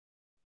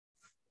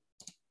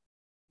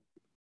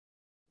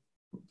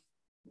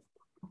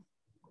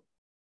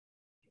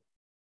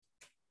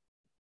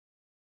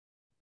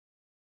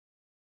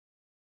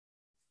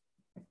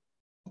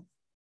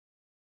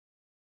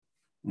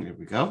Here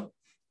we go.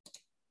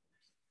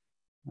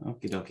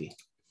 Okie dokie.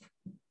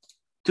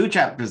 2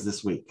 chapters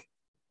this week.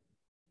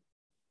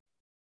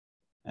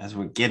 As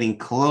we're getting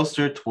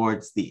closer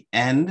towards the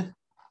end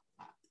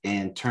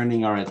and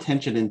turning our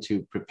attention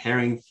into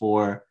preparing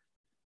for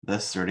the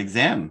CERT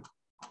exam.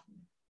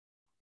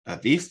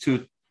 These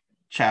 2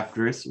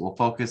 chapters will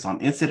focus on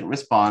incident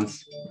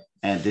response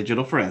and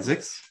digital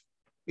forensics.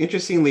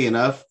 Interestingly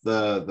enough,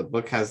 the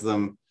book has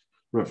them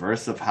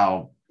reverse of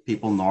how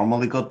people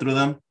normally go through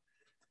them.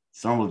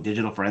 It's normally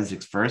digital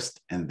forensics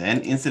first and then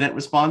incident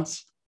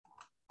response.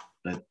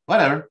 But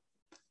whatever.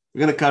 We're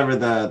going to cover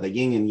the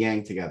yin and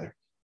yang together.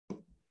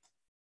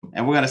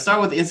 And we're going to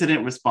start with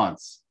incident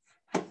response.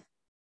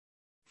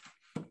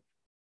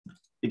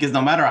 Because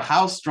no matter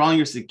how strong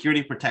your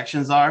security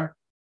protections are,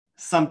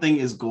 something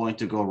is going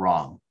to go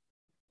wrong.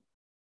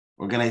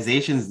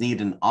 Organizations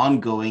need an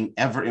ongoing,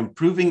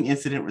 ever-improving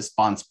incident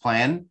response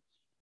plan,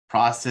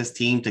 process,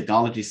 team,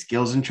 technology,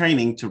 skills, and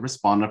training to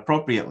respond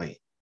appropriately.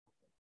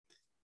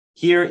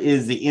 Here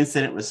is the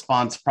incident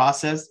response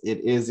process.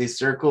 It is a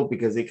circle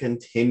because it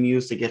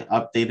continues to get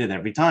updated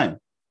every time.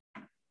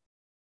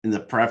 In the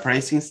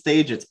preparation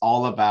stage, it's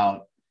all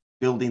about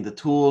building the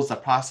tools, the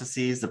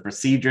processes, the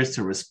procedures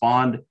to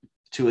respond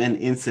to an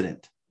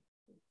incident.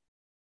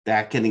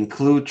 That can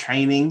include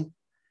training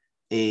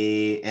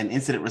an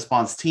incident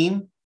response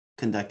team,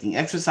 conducting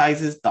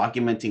exercises,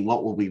 documenting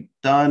what will be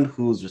done,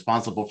 who's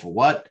responsible for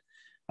what,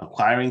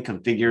 acquiring,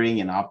 configuring,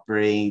 and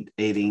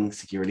operating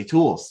security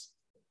tools.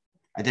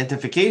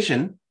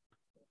 Identification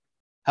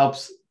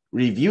helps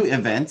review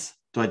events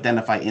to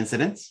identify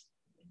incidents.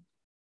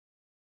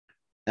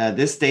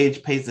 This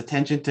stage pays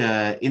attention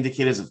to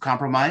indicators of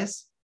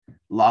compromise,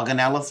 log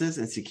analysis,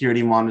 and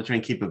security monitoring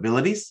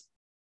capabilities,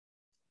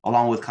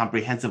 along with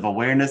comprehensive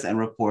awareness and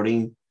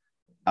reporting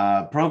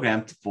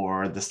program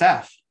for the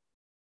staff.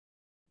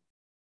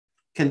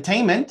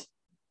 Containment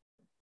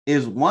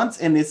is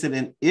once an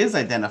incident is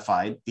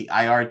identified, the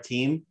IR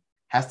team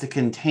has to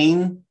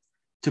contain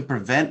to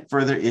prevent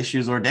further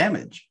issues or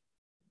damage.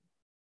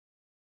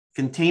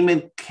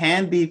 Containment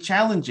can be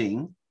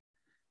challenging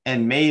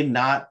and may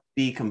not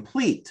be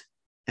complete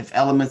if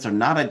elements are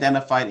not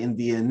identified in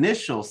the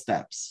initial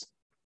steps.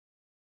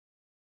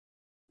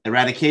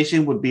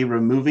 Eradication would be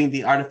removing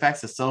the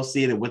artifacts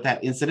associated with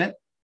that incident.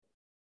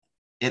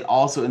 It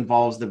also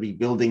involves the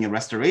rebuilding and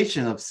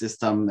restoration of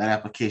system and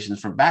applications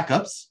from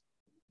backups.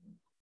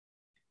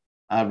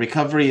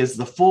 Recovery is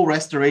the full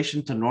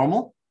restoration to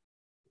normal,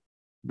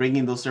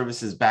 bringing those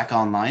services back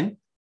online,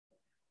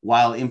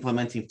 while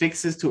implementing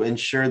fixes to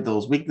ensure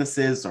those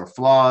weaknesses or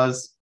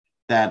flaws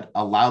that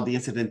allowed the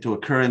incident to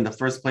occur in the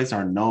first place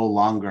are no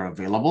longer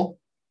available.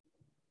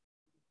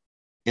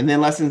 And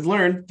then lessons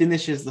learned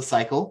finishes the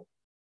cycle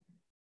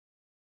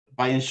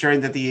by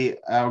ensuring that the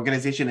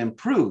organization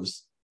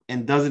improves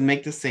and doesn't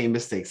make the same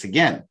mistakes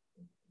again.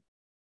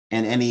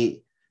 And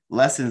any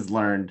lessons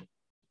learned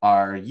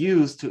are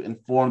used to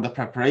inform the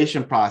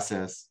preparation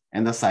process,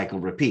 and the cycle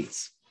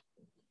repeats.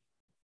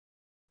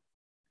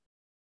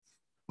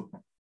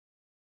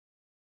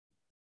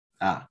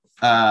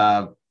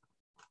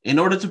 In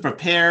order to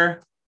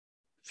prepare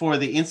for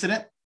the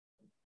incident,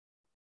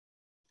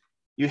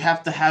 you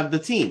have to have the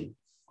team,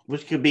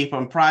 which could be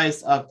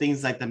comprised of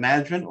things like the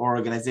management or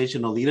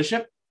organizational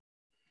leadership,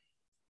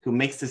 who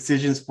makes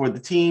decisions for the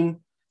team,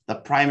 the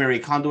primary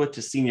conduit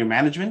to senior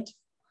management.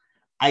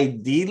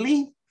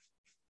 Ideally,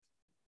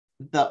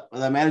 the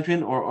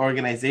management or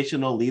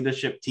organizational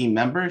leadership team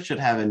member should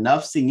have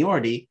enough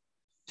seniority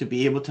to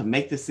be able to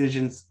make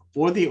decisions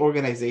for the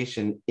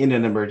organization in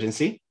an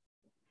emergency.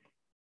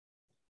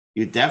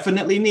 You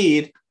definitely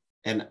need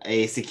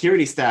a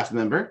security staff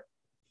member,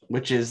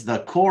 which is the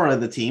core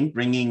of the team,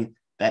 bringing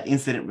that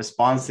incident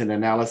response and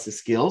analysis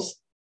skills.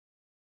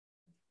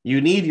 You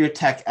need your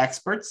tech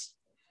experts,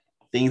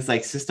 things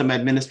like system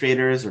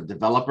administrators or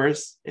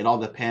developers. It all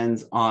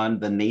depends on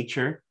the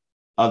nature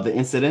of the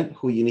incident,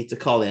 who you need to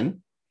call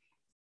in.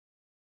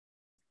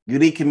 You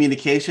need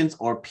communications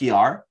or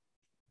PR.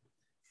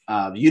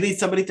 You need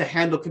somebody to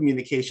handle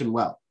communication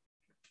well.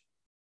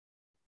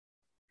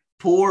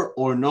 Poor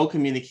or no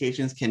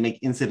communications can make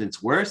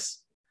incidents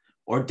worse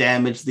or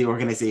damage the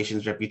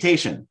organization's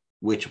reputation,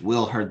 which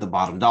will hurt the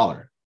bottom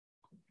dollar.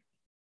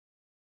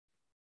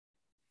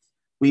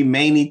 We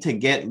may need to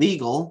get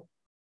legal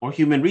or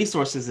human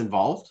resources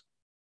involved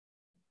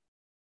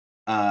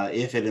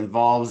if it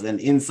involves an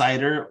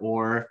insider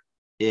or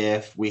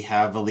if we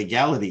have a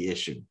legality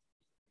issue.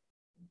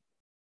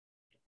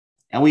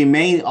 And we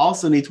may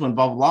also need to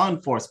involve law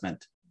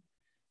enforcement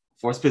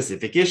for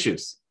specific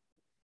issues.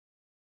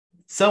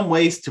 Some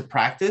ways to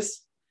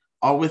practice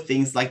are with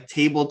things like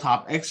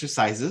tabletop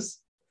exercises,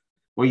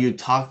 where you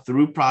talk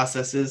through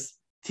processes,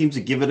 teams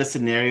would give it a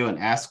scenario and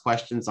ask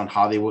questions on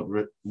how they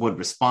would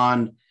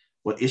respond,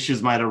 what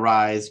issues might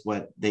arise,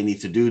 what they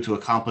need to do to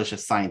accomplish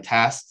assigned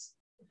tasks.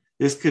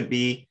 This could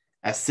be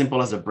as simple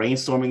as a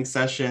brainstorming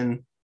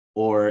session,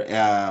 or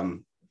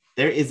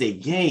there is a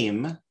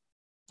game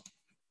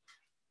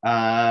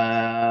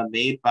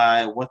made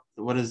by,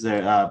 what is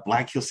there,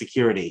 Black Hill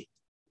Security.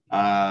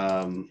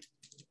 I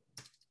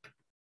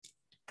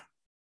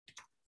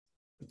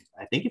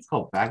think it's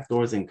called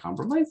backdoors and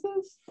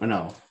compromises. Or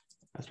no,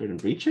 password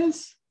and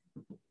breaches.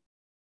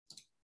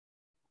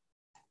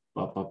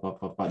 But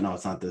no,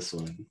 it's not this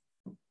one.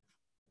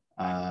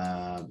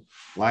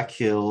 Black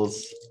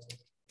Hills.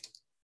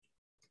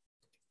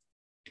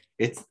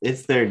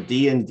 It's their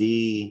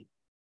D&D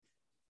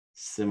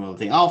similar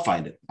thing. I'll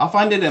find it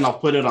and I'll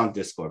put it on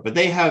Discord. But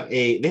they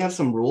have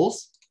some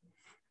rules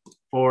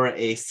for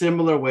a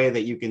similar way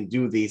that you can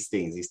do these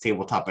things, these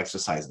tabletop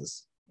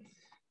exercises.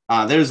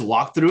 There's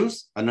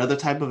walkthroughs, another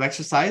type of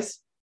exercise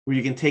where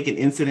you can take an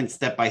incident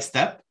step by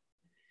step,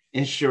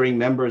 ensuring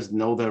members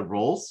know their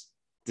roles.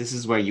 This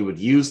is where you would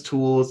use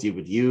tools, you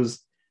would use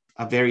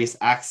various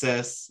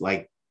access,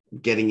 like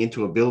getting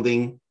into a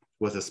building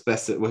with a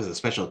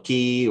special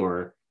key,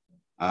 or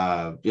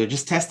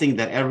just testing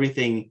that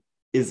everything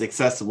is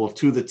accessible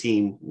to the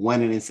team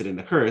when an incident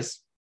occurs.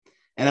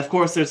 And of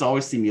course, there's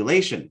always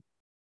simulation,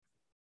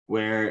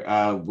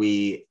 where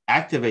we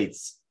activate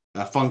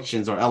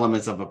functions or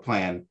elements of a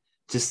plan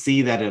to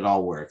see that it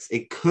all works.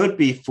 It could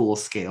be full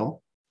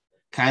scale,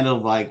 kind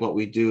of like what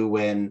we do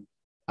when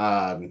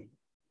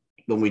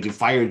we do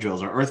fire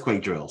drills or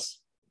earthquake drills.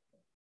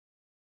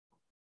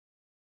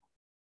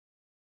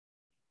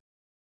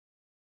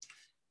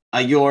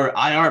 Your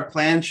IR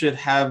plan should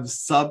have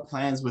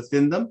sub-plans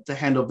within them to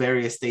handle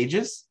various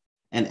stages,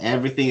 and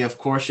everything, of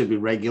course, should be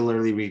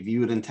regularly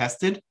reviewed and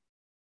tested.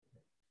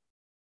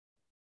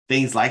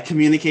 Things like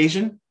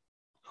communication,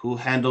 who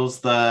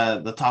handles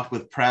the talk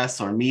with press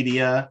or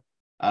media,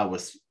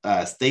 with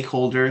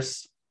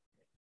stakeholders,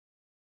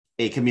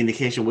 a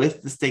communication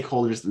with the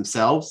stakeholders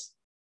themselves,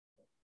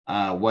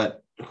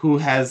 who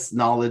has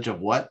knowledge of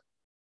what,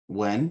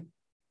 when,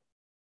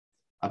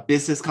 a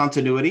business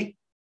continuity,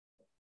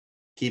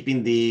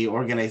 keeping the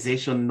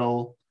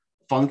organizational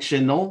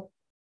functional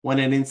when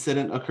an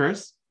incident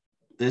occurs.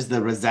 There's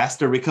the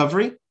disaster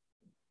recovery,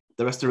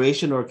 the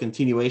restoration or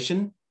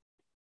continuation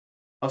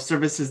of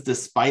services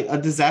despite a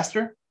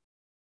disaster,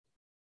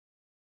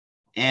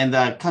 and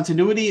the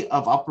continuity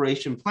of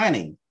operation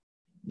planning.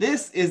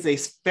 This is a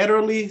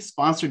federally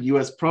sponsored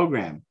U.S.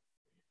 program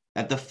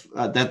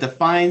that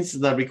defines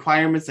the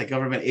requirements that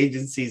government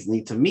agencies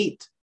need to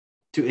meet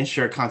to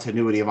ensure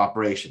continuity of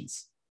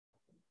operations.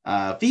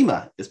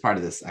 FEMA is part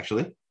of this,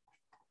 actually.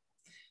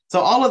 So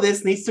all of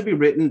this needs to be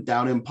written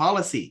down in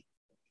policy.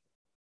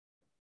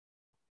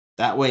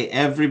 That way,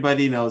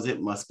 everybody knows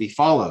it must be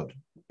followed.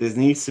 There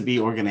needs to be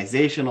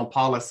organizational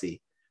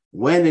policy.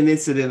 When an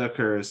incident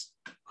occurs,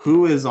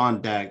 who is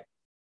on deck,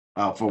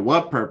 for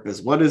what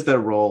purpose, what is their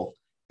role,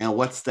 and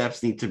what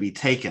steps need to be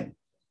taken.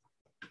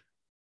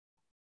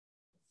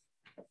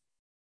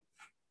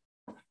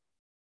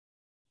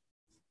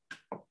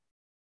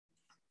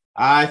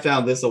 I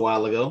found this a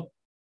while ago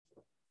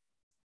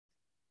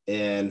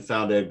and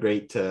found it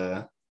great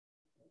to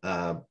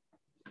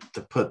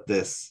put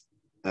this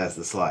as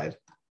the slide.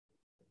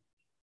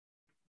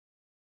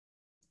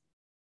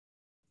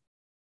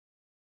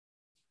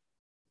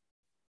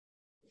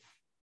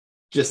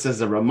 Just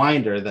as a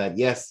reminder that,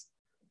 yes,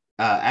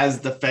 as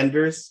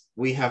defenders,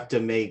 we have to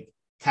make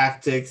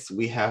tactics.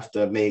 We have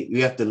to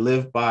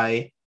live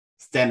by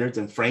standards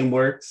and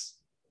frameworks.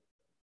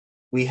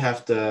 We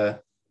have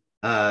to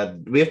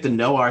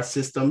know our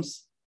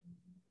systems.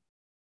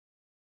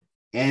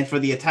 And for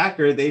the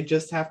attacker, they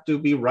just have to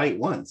be right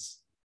once.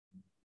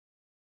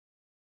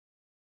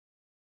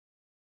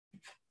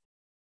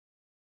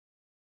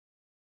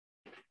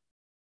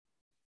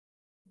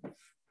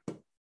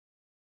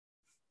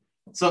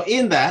 So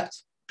in that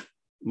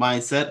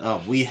mindset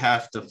of we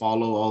have to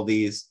follow all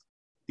these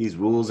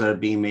rules that are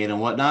being made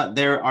and whatnot,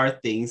 there are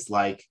things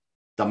like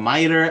the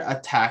MITRE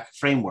ATT&CK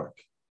framework.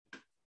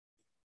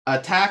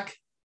 ATT&CK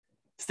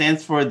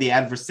stands for the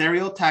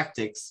adversarial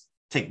tactics,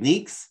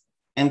 techniques,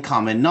 and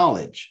common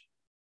knowledge.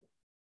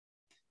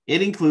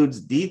 It includes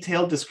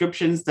detailed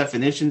descriptions,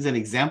 definitions, and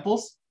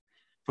examples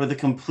for the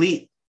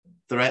complete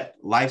threat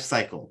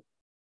lifecycle.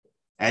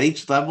 At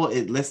each level,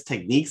 it lists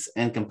techniques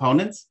and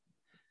components,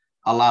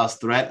 allows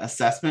threat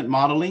assessment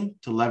modeling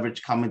to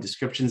leverage common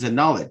descriptions and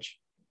knowledge.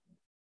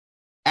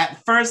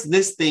 At first,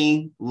 this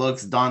thing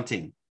looks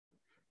daunting,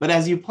 but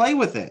as you play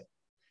with it,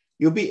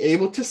 you'll be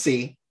able to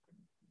see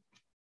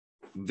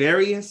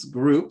various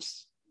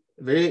groups,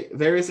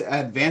 various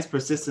advanced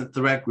persistent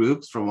threat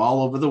groups from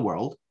all over the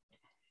world,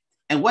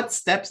 and what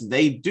steps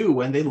they do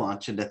when they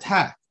launch an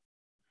attack.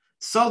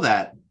 So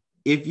that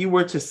if you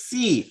were to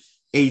see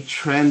a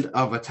trend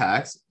of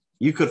attacks,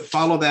 you could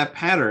follow that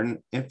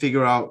pattern and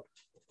figure out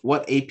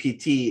what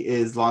APT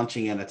is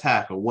launching an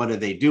attack or what are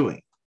they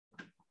doing.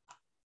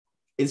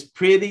 It's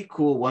pretty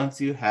cool once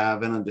you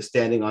have an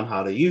understanding on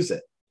how to use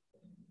it.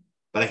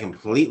 But I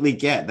completely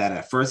get that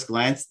at first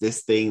glance,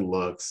 this thing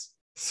looks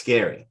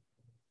scary.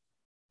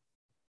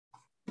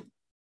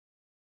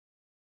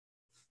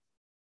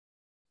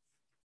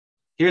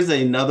 Here's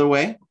another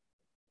way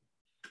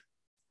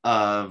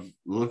of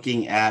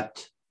looking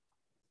at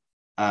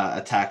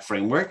attack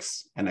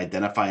frameworks and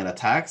identifying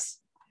attacks.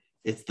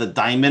 It's the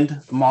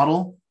diamond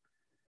model.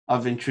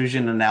 of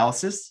intrusion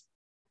analysis.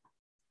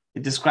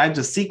 It describes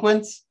a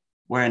sequence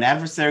where an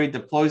adversary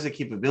deploys a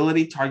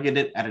capability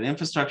targeted at an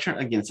infrastructure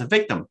against a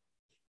victim.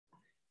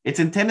 It's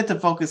intended to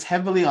focus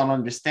heavily on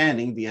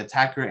understanding the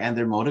attacker and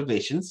their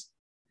motivations,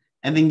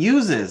 and then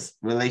uses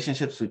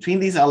relationships between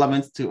these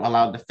elements to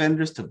allow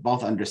defenders to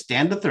both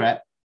understand the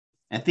threat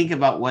and think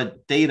about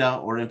what data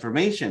or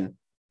information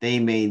they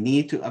may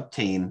need to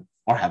obtain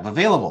or have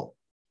available.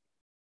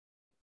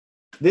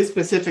 This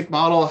specific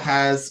model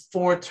has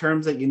 4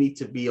 terms that you need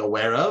to be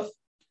aware of,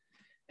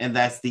 and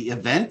that's the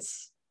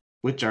events,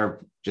 which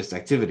are just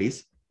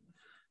activities,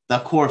 the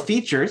core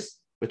features,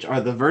 which are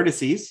the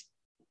vertices,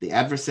 the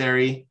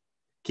adversary,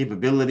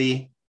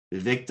 capability, the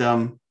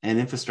victim, and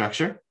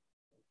infrastructure.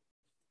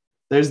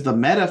 There's the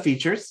meta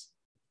features,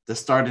 the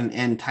start and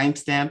end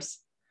timestamps,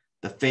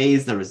 the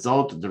phase, the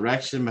result, the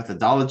direction,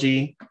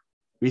 methodology,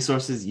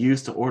 resources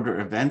used to order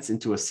events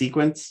into a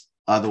sequence,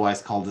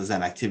 otherwise called as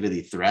an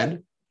activity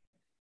thread,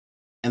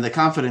 and the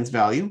confidence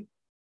value,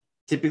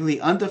 typically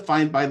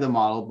undefined by the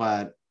model,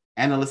 but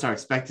analysts are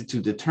expected to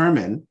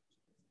determine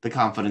the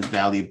confidence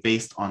value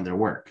based on their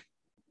work.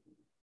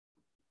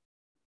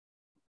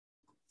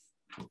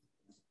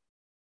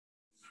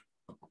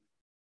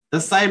 The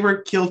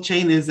cyber kill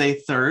chain is a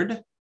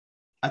third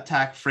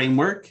attack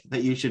framework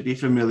that you should be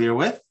familiar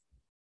with.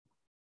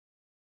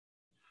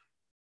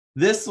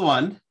 This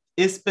one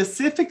is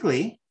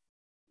specifically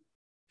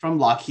from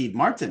Lockheed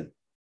Martin.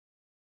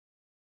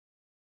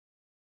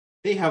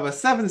 They have a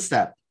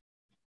 7-step.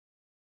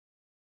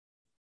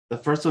 The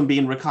first one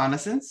being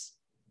reconnaissance,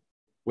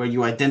 where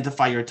you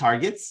identify your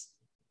targets.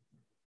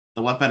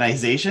 The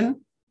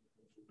weaponization,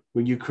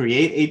 where you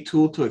create a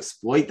tool to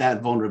exploit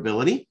that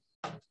vulnerability.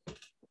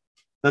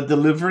 The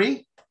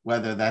delivery,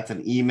 whether that's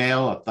an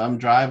email, a thumb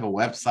drive, a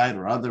website,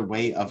 or other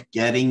way of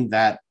getting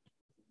that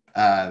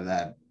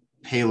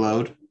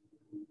payload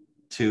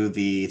to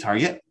the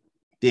target.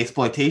 The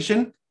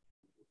exploitation,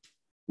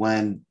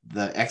 when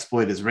the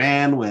exploit is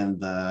ran, when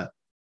the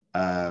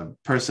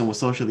person was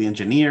socially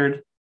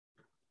engineered.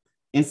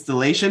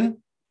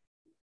 Installation,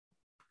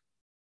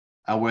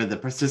 where the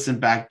persistent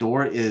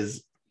backdoor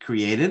is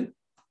created.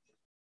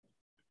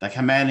 The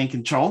command and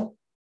control,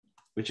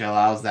 which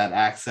allows that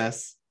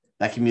access,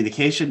 that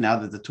communication now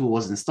that the tool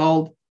was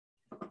installed.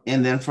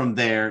 And then from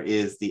there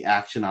is the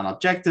action on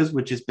objectives,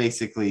 which is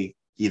basically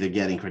either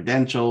getting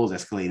credentials,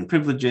 escalating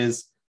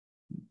privileges,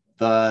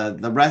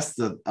 the rest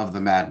of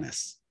the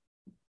madness.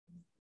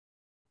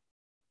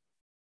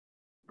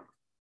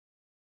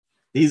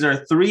 These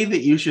are 3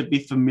 that you should be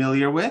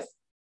familiar with.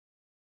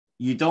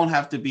 You don't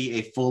have to be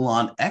a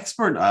full-on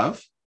expert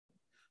of,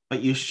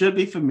 but you should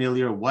be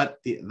familiar what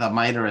the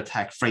MITRE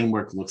ATT&CK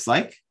framework looks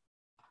like,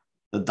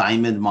 the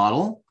diamond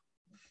model,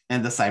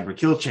 and the cyber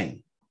kill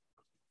chain.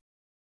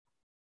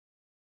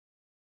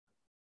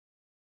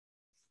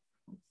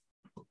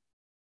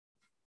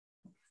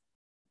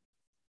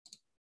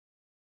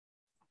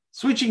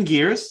 Switching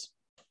gears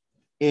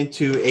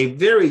into a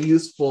very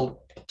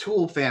useful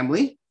tool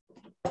family,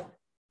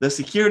 the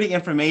Security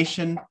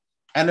Information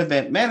and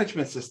Event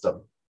Management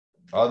System,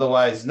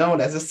 otherwise known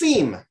as a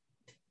SIEM.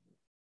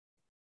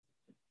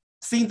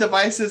 SIEM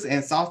devices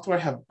and software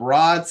have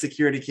broad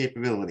security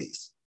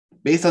capabilities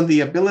based on the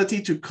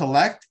ability to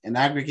collect and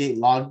aggregate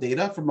log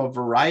data from a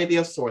variety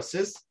of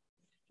sources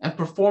and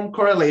perform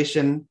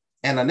correlation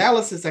and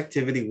analysis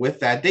activity with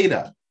that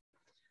data,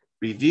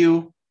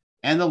 review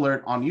and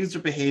alert on user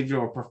behavior,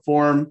 or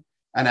perform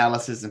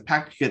analysis and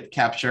packet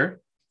capture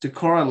to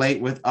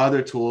correlate with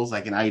other tools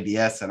like an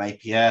IDS, an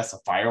IPS, a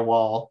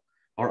firewall,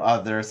 or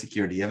other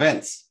security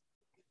events.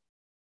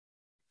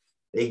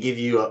 They give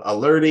you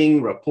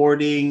alerting,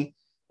 reporting,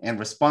 and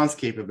response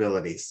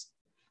capabilities.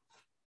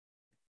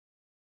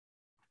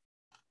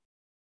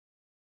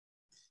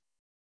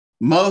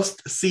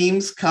 Most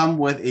SIEMs come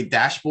with a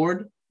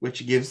dashboard,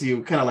 which gives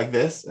you kind of like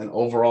this, an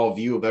overall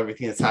view of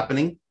everything that's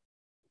happening.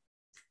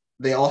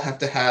 They all have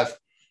to have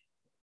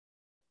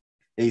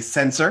a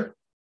sensor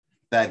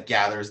that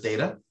gathers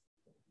data.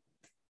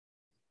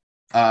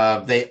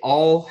 They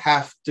all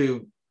have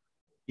to,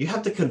 you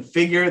have to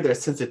configure their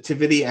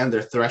sensitivity and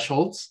their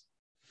thresholds.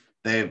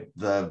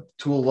 The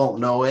tool won't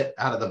know it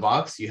out of the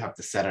box. You have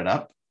to set it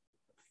up.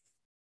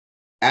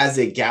 As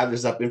it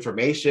gathers up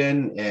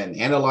information and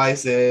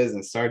analyzes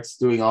and starts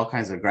doing all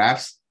kinds of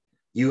graphs,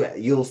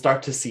 you'll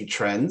start to see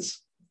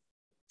trends.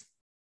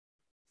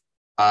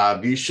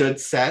 You should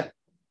set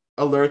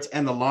alerts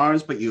and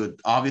alarms, but you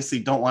obviously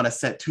don't want to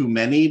set too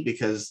many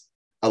because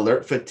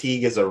alert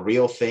fatigue is a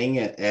real thing.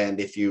 And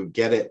if you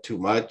get it too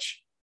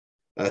much,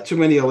 too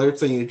many alerts,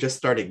 then you just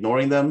start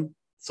ignoring them.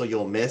 So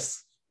you'll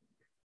miss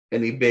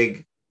any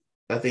big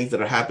things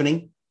that are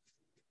happening.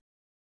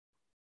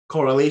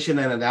 Correlation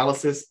and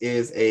analysis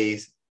is a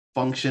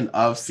function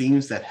of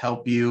SIEMs that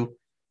help you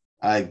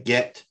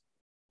get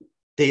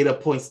data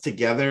points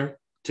together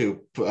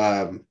to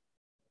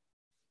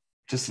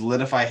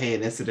solidify, hey,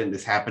 an incident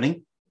is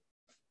happening.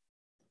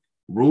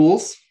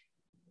 Rules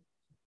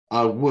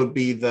would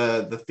be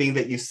the thing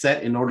that you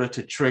set in order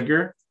to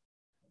trigger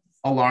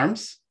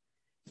alarms.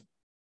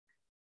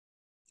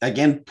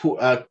 Again,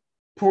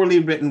 poorly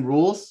written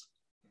rules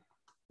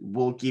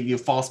will give you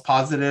false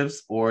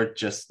positives or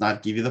just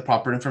not give you the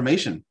proper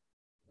information.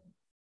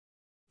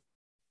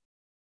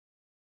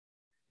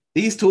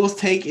 These tools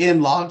take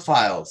in log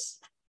files,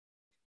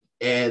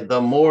 and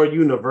the more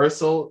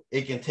universal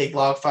it can take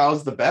log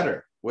files, the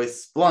better, with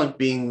Splunk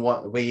being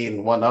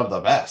one of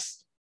the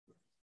best.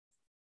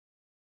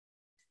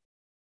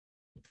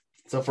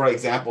 So for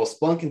example,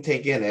 Splunk can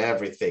take in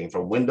everything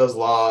from Windows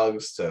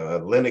logs to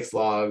Linux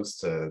logs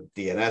to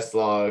DNS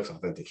logs,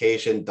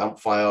 authentication, dump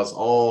files,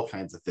 all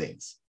kinds of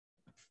things.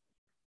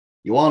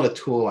 You want a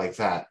tool like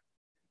that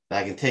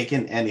that can take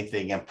in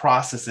anything and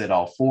process it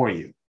all for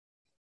you.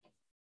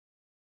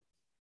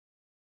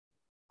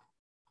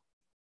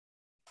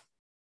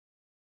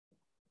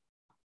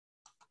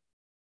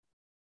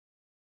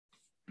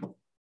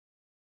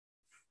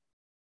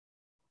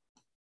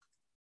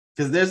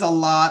 Because there's a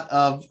lot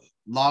of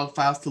log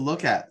files to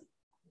look at,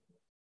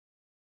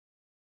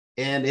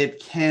 and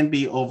it can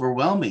be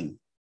overwhelming,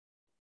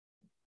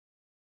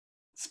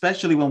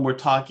 especially when we're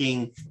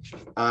talking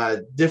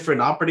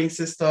different operating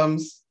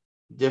systems,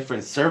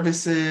 different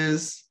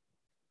services,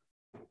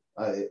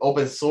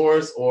 open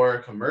source or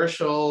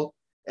commercial.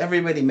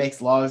 Everybody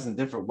makes logs in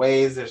different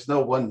ways. There's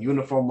no one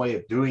uniform way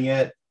of doing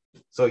it.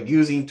 So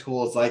using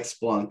tools like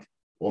Splunk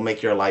will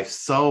make your life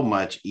so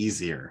much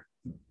easier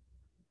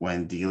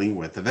when dealing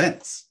with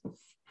events.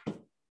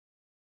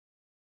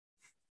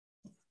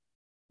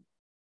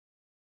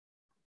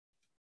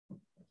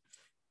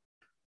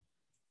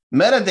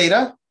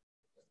 Metadata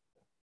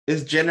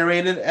is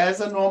generated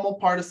as a normal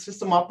part of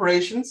system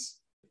operations,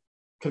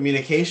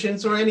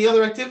 communications, or any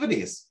other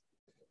activities.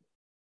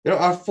 There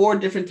are 4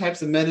 different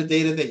types of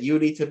metadata that you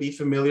need to be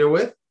familiar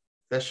with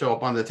that show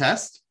up on the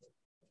test.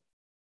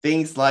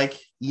 Things like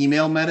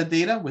email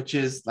metadata, which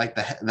is like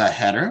the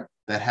header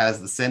that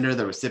has the sender,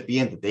 the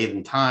recipient, the date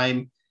and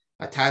time,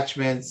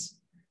 attachments,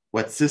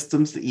 what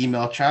systems the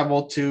email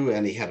traveled to,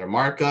 any header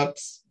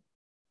markups.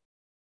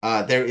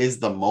 There is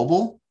the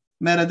mobile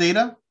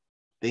metadata,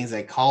 things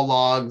like call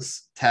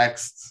logs,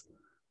 texts,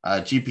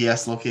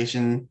 GPS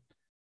location,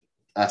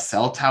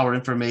 cell tower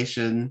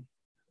information.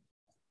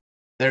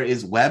 There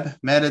is web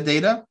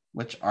metadata,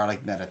 which are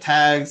like meta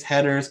tags,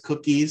 headers,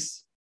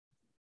 cookies,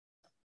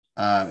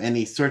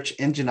 any search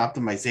engine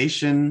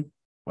optimization,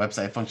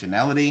 website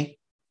functionality,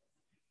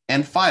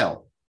 and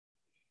file.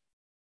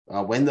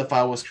 When the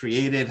file was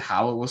created,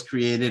 how it was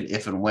created,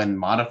 if and when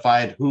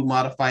modified, who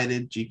modified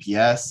it,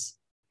 GPS,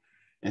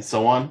 and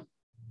so on.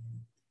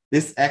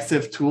 This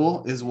EXIF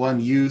tool is one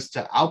used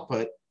to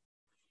output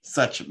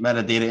such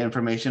metadata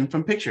information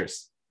from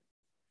pictures.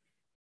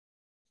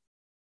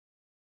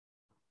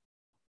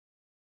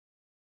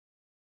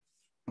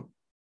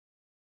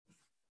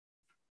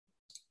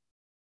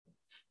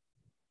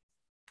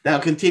 Now,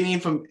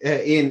 continuing from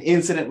in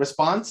incident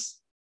response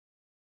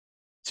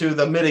to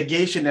the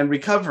mitigation and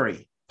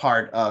recovery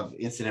part of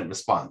incident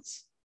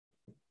response.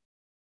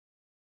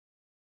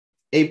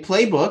 A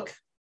playbook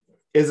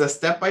is a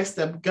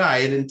step-by-step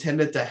guide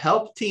intended to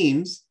help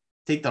teams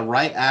take the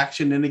right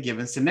action in a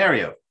given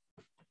scenario.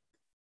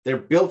 They're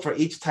built for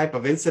each type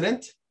of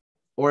incident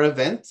or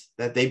event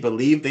that they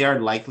believe they are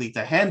likely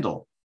to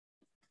handle.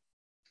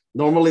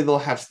 Normally, they'll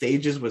have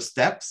stages with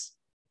steps,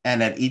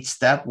 and at each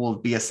step will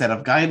be a set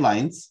of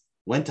guidelines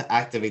when to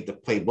activate the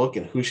playbook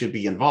and who should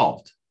be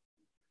involved.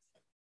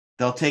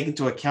 They'll take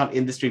into account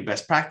industry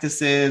best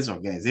practices,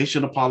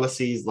 organizational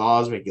policies,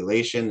 laws,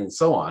 regulation, and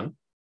so on.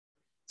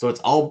 So it's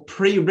all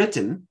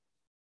pre-written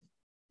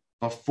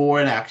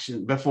before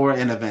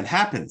an event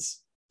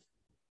happens.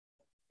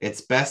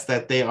 It's best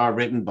that they are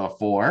written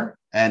before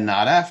and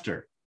not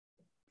after,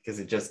 because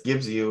it just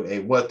gives you a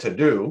what to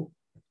do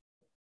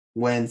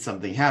when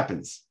something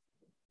happens.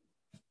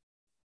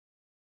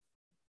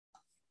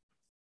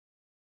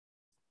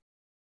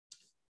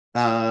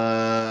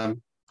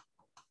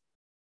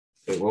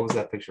 Wait, what was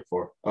that picture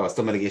for? Oh,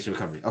 still mitigation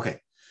recovery. Okay.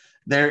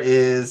 There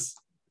is,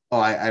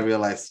 I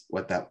realized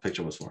what that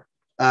picture was for.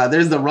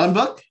 There's the run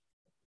book,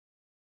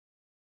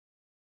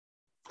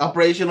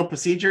 operational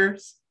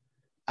procedures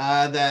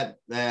that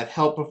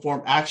help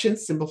perform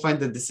actions, simplifying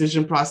the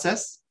decision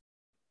process.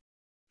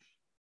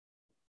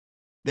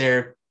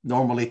 They're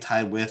normally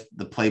tied with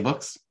the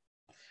playbooks.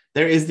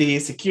 There is the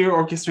secure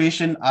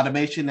orchestration,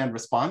 automation, and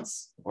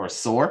response, or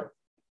SOAR.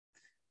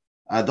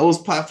 Those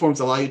platforms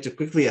allow you to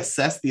quickly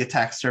assess the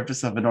attack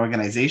surface of an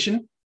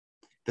organization,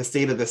 the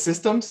state of the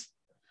systems,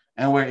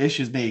 and where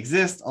issues may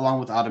exist,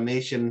 along with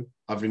automation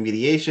of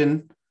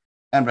remediation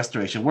and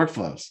restoration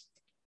workflows.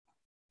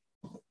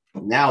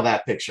 Now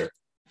that picture.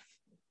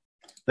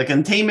 The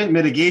containment,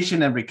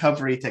 mitigation, and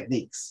recovery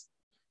techniques.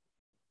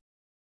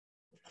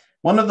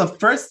 One of the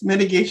first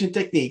mitigation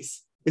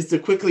techniques is to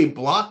quickly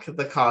block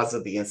the cause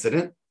of the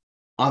incident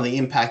on the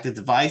impacted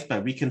device by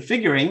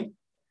reconfiguring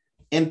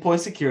endpoint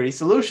security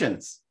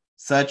solutions,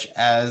 such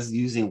as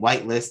using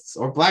whitelists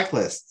or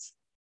blacklists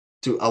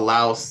to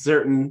allow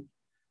certain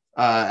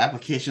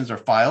applications or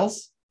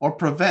files or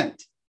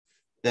prevent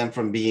them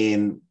from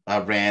being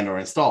ran or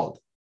installed.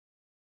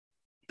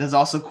 There's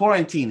also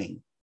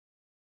quarantining,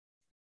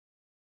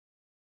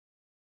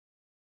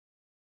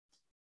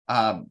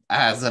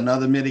 as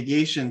another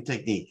mitigation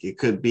technique. It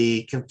could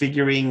be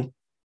configuring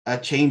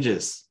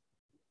changes.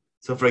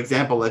 So for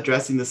example,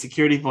 addressing the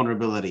security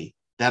vulnerability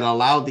that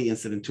allowed the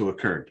incident to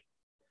occur,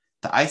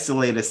 to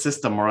isolate a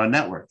system or a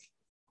network.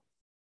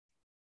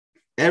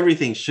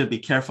 Everything should be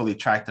carefully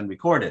tracked and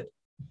recorded.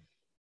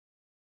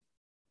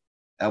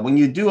 When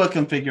you do a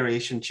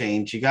configuration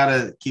change, you got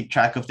to keep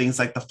track of things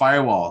like the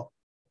firewall,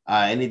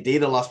 any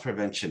data loss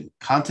prevention,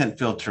 content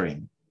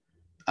filtering,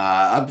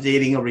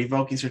 updating or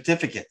revoking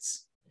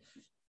certificates.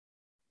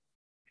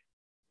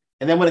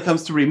 And then when it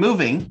comes to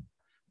removing,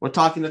 we're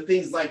talking to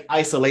things like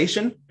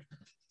isolation,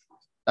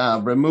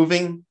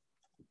 removing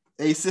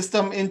a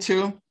system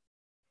into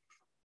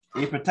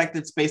a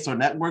protected space or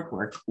network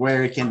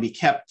where it can be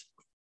kept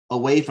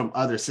away from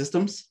other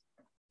systems.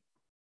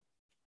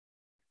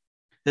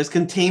 There's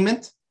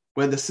containment,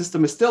 where the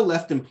system is still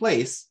left in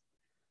place,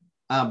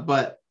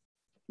 but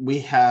we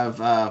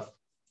have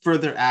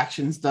further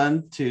actions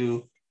done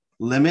to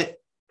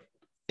limit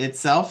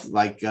itself,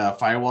 like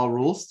firewall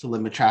rules to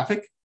limit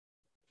traffic.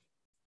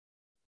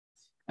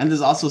 And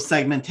there's also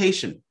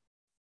segmentation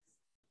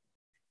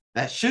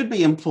that should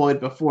be employed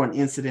before an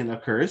incident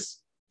occurs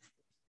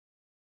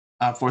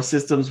for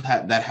systems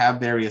that have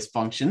various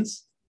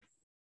functions.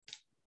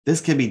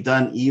 This can be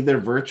done either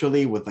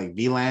virtually with like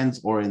VLANs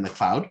or in the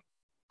cloud.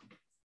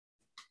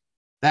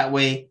 That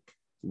way,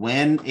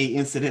 when an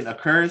incident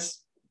occurs,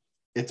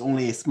 it's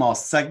only a small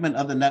segment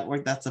of the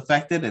network that's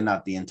affected and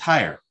not the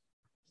entire.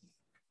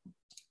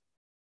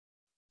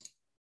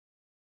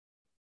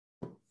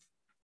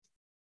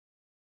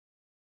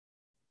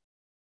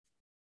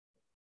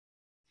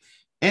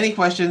 Any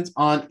questions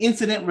on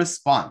incident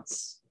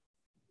response?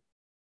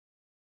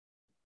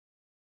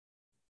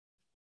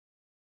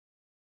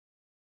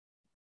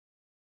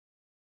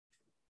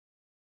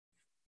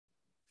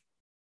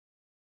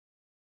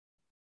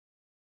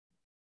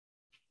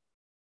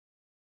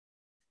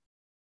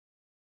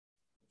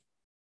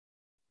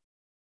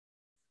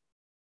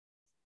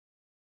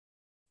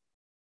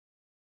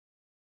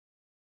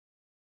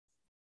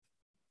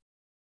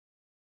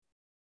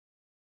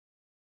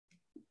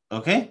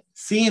 Okay,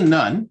 seeing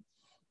none,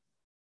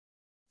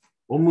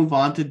 we'll move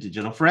on to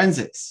digital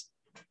forensics.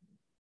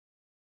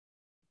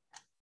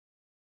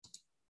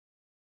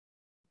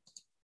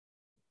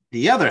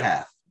 The other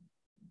half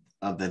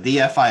of the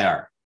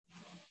DFIR.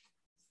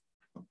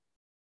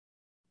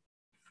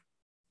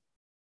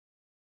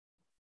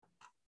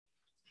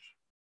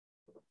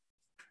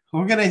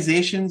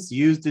 Organizations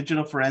use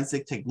digital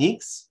forensic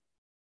techniques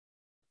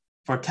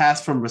for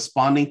tasks from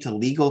responding to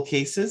legal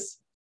cases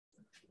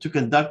to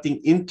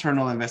conducting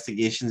internal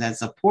investigations and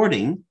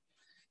supporting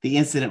the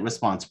incident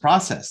response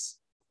process.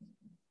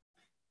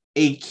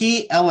 A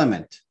key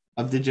element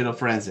of digital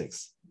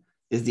forensics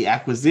is the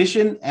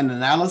acquisition and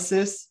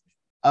analysis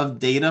of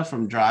data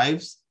from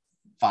drives,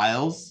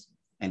 files,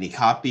 any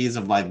copies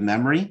of live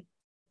memory,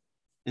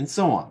 and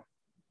so on.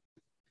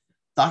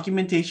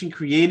 Documentation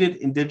created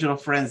in digital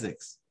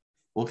forensics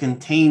will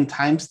contain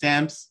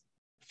timestamps,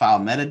 file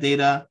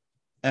metadata,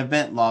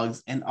 event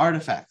logs, and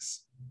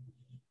artifacts.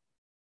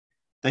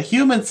 The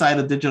human side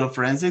of digital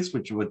forensics,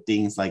 which are with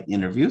things like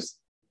interviews,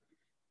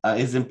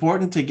 is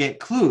important to get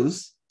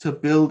clues to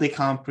build a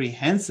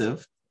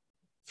comprehensive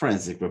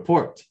forensic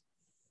report.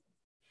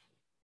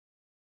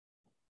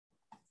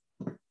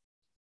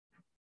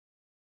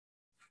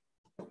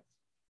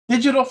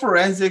 Digital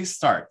forensics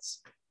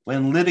starts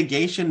when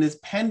litigation is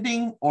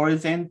pending or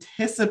is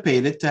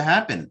anticipated to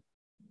happen.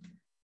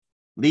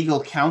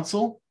 Legal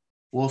counsel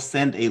will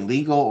send a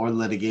legal or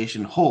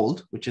litigation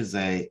hold, which is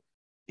a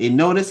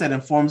notice that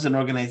informs an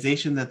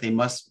organization that they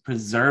must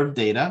preserve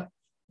data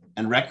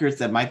and records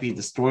that might be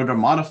destroyed or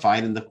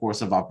modified in the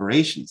course of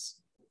operations.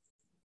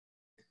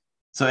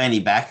 So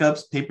any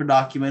backups, paper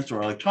documents,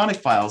 or electronic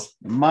files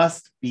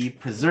must be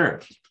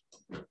preserved.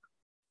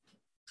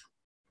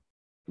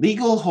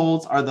 Legal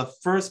holds are the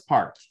first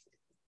part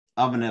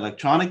of an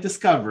electronic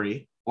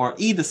discovery or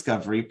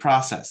e-discovery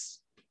process.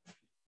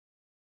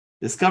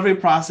 Discovery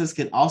process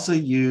can also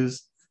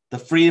use the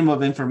Freedom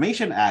of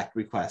Information Act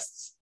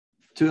requests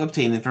to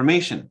obtain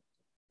information.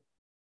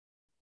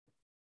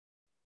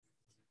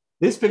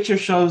 This picture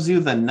shows you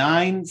the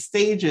 9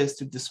 stages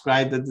to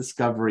describe the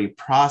discovery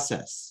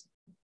process.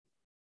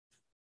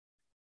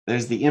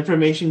 There's the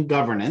information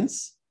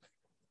governance,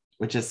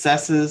 which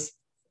assesses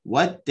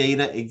what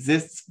data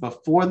exists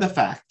before the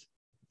fact,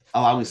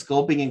 allowing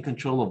scoping and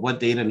control of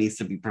what data needs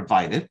to be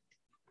provided.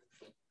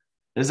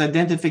 There's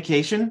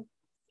identification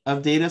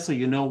of data so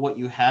you know what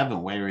you have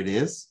and where it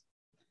is.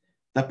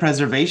 The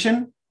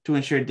preservation to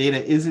ensure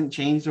data isn't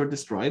changed or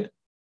destroyed.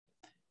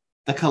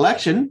 The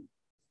collection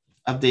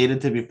of data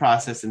to be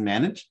processed and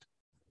managed.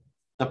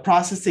 The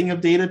processing of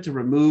data to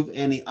remove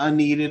any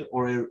unneeded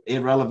or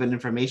irrelevant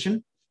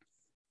information.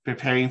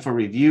 Preparing for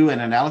review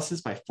and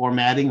analysis by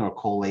formatting or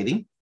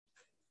collating.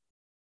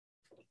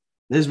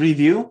 There's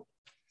review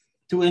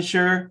to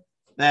ensure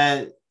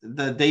that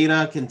the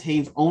data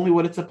contains only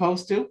what it's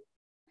supposed to,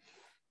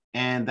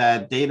 and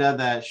that data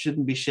that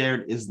shouldn't be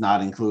shared is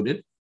not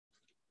included.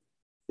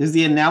 is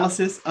the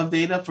analysis of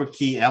data for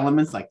key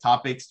elements like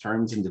topics,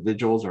 terms,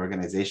 individuals, or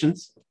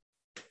organizations.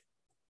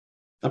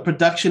 The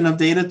production of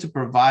data to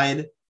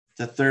provide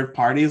to third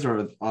parties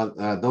or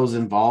those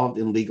involved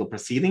in legal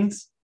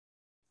proceedings.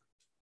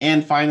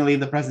 And finally,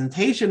 the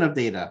presentation of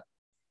data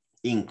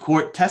in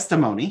court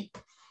testimony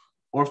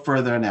or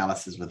further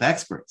analysis with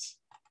experts.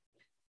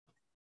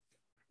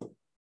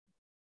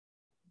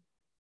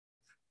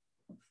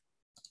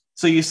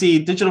 So you see,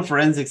 digital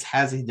forensics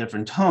has a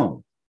different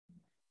tone.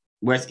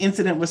 Whereas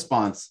incident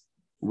response,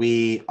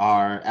 we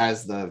are,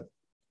 as the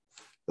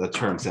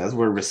term says,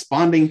 we're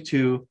responding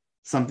to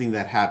something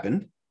that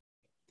happened.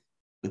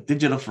 With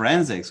digital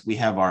forensics, we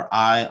have our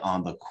eye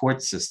on the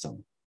court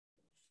system,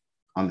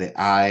 on the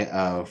eye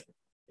of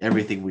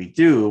everything we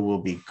do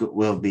will be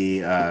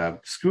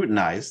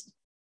scrutinized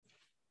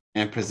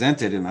and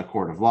presented in a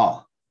court of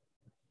law.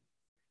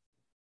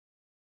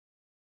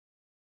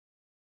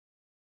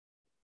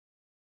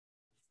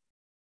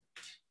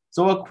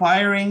 So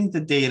acquiring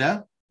the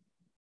data,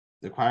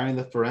 acquiring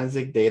the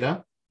forensic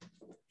data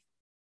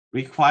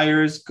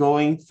requires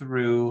going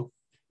through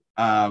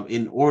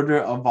in order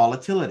of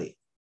volatility,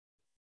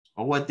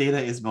 or what data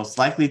is most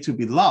likely to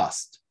be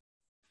lost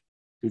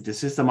due to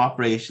system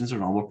operations or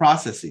normal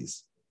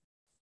processes.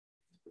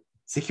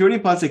 Security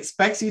Plus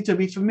expects you to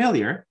be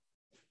familiar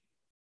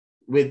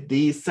with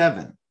these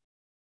 7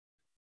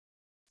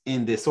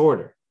 in this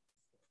order.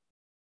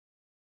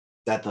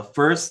 That the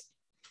first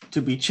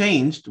to be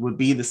changed would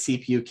be the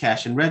CPU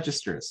cache and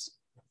registers.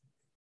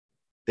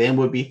 Then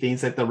would be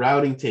things like the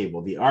routing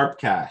table, the ARP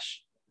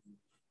cache,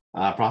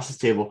 process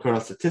table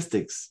kernel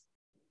statistics.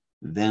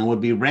 Then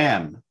would be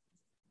RAM.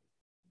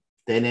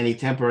 Then any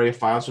temporary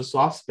files or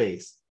soft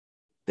space.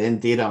 Then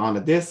data on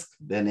a disk.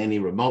 Then any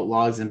remote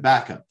logs and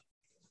backup.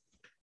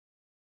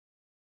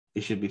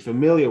 You should be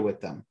familiar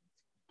with them.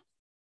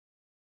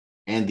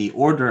 And the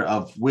order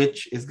of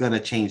which is going to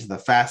change the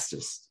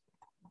fastest.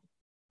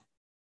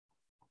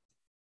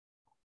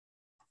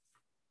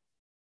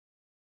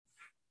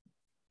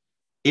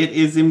 It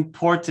is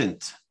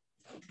important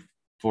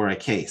for a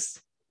case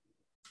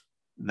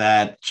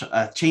that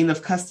a chain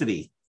of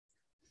custody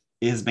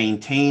is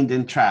maintained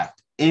and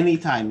tracked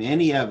anytime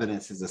any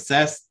evidence is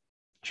assessed,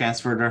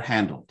 transferred, or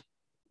handled.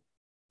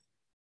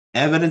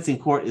 Evidence in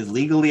court is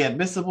legally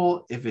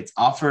admissible if it's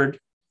offered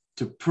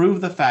to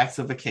prove the facts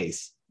of a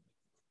case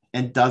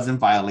and doesn't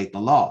violate the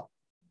law.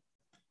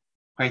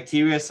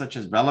 Criteria such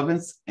as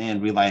relevance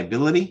and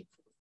reliability,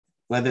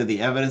 whether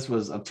the evidence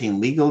was obtained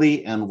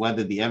legally, and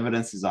whether the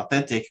evidence is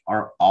authentic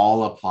are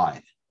all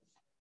applied.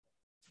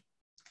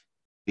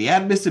 The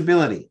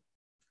admissibility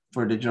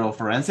for digital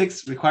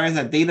forensics requires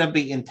that data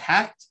be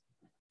intact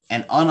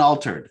and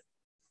unaltered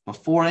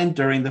before and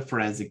during the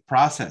forensic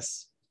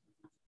process.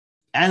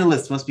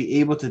 Analysts must be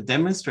able to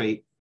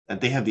demonstrate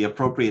that they have the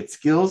appropriate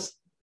skills,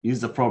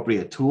 used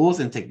appropriate tools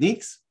and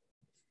techniques.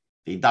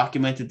 They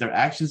documented their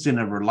actions in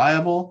a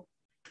reliable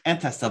and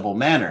testable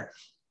manner.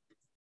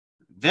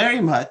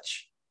 Very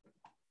much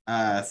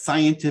a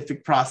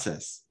scientific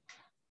process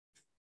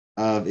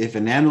of if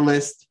an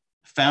analyst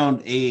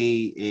found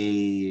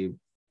a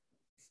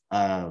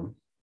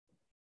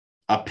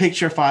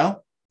picture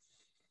file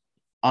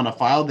on a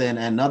file, then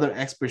another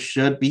expert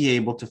should be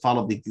able to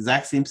follow the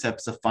exact same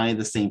steps to find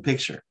the same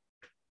picture.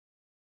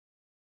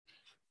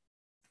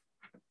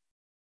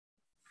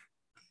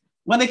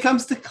 When it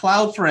comes to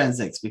cloud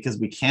forensics, because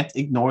we can't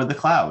ignore the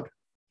cloud,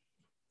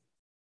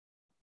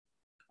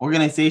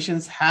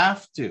 organizations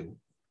have to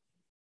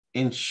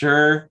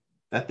ensure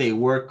that they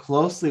work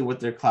closely with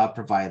their cloud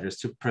providers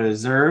to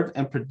preserve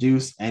and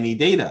produce any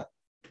data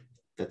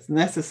that's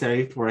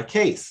necessary for a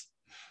case,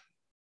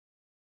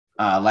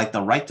 like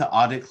the right to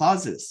audit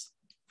clauses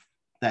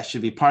that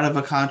should be part of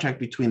a contract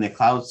between a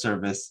cloud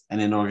service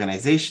and an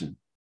organization.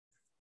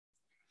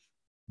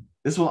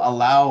 This will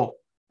allow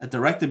a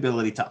direct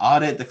ability to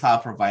audit the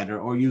cloud provider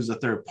or use a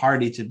third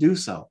party to do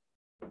so.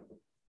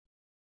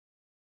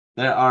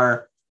 There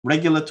are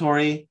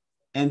regulatory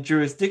and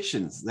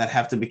jurisdictions that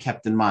have to be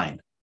kept in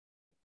mind.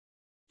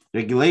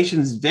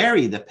 Regulations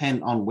vary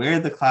depending on where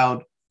the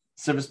cloud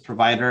service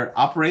provider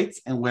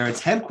operates and where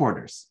its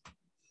headquarters.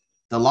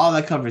 The law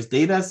that covers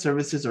data,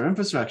 services, or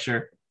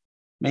infrastructure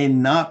may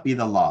not be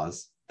the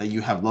laws that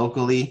you have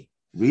locally,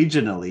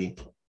 regionally,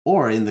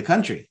 or in the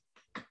country.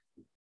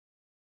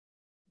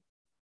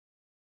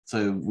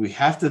 So we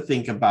have to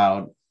think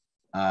about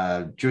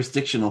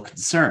jurisdictional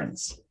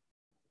concerns.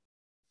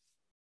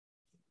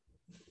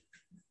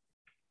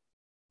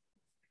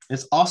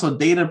 There's also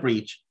data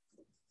breach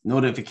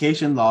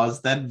notification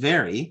laws that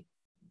vary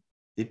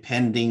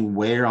depending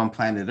where on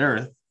planet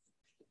Earth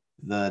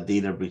the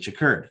data breach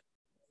occurred.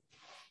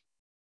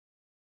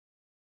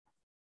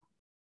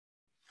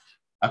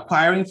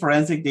 Acquiring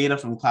forensic data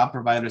from cloud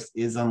providers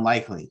is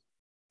unlikely.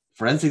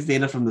 Forensics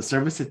data from the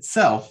service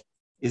itself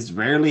is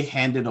rarely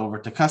handed over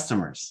to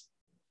customers.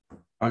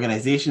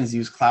 Organizations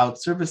use cloud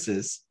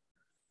services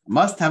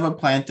must have a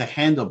plan to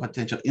handle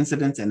potential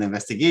incidents and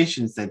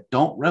investigations that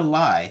don't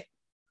rely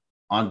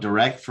on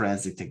direct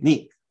forensic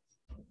technique.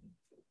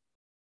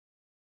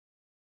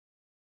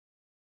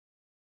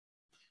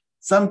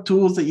 Some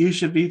tools that you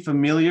should be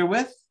familiar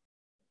with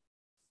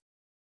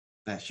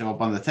that show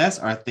up on the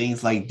test are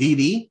things like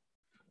DD,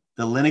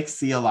 the Linux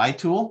CLI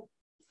tool,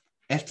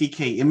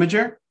 FTK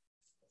Imager,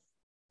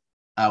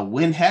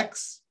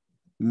 WinHex,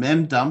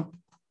 memdump,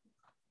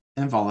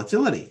 and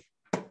volatility.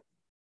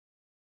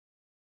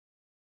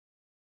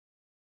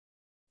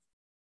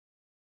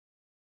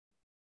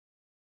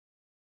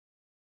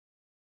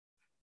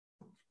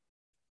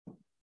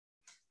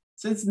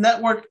 Since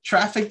network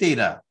traffic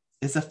data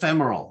is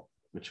ephemeral,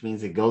 which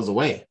means it goes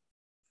away,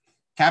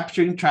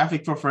 capturing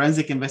traffic for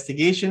forensic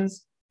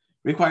investigations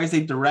requires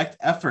a direct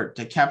effort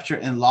to capture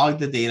and log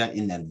the data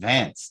in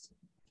advance.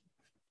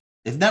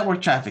 If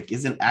network traffic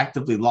isn't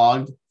actively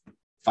logged,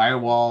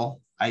 firewall,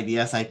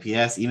 IDS,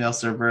 IPS, email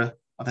server,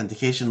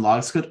 authentication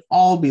logs could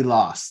all be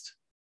lost.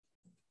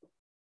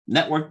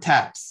 Network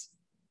taps,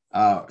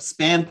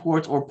 span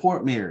ports, or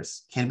port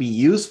mirrors can be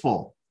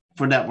useful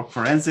for network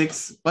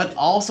forensics, but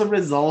also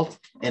result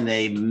in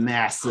a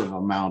massive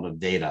amount of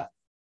data.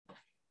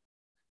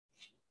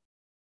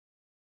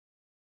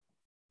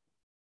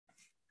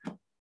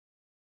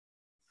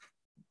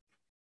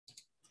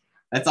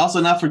 Let's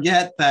also not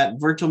forget that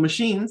virtual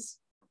machines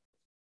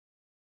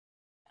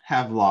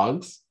have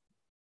logs.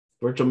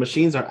 Virtual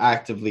machines are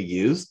actively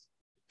used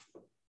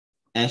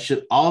and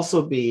should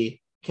also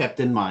be kept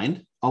in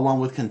mind,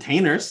 along with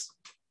containers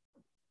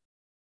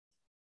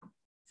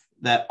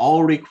that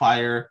all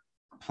require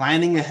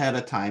planning ahead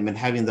of time and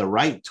having the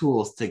right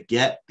tools to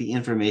get the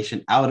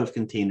information out of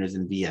containers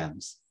and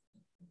VMs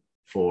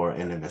for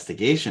an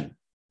investigation.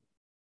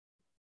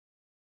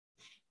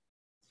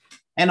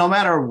 And no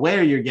matter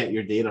where you get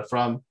your data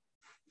from,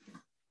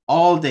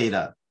 all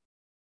data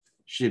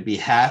should be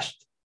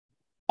hashed.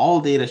 All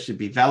data should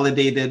be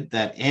validated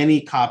that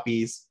any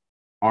copies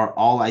are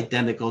all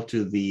identical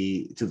to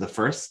the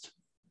first.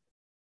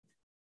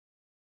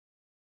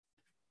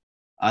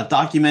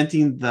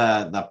 Documenting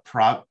the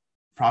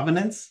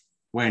provenance,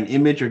 where an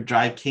image or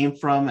drive came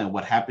from and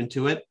what happened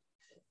to it,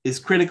 is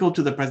critical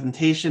to the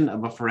presentation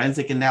of a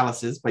forensic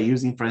analysis by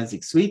using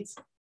forensic suites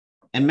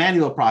and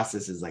manual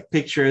processes like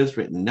pictures,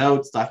 written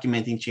notes,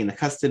 documenting chain of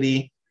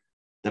custody,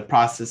 the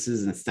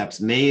processes and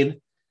steps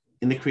made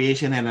in the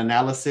creation and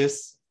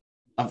analysis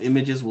of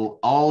images will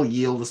all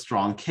yield a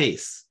strong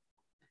case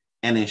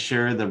and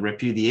ensure the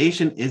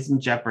repudiation isn't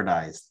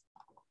jeopardized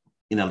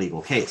in a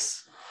legal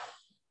case.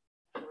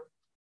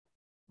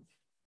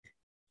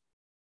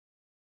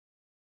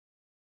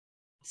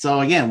 So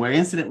again, where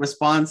incident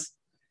response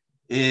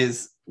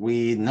is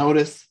we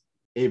notice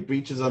a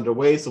breach is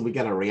underway, so we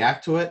got to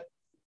react to it.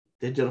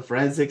 Digital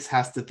forensics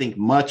has to think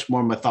much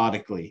more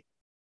methodically.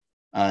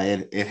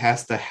 It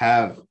has to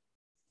have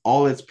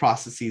all its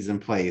processes in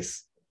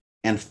place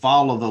and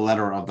follow the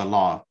letter of the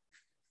law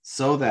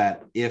so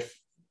that if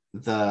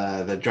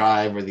the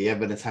drive or the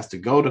evidence has to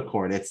go to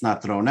court, it's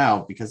not thrown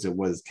out because it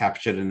was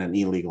captured in an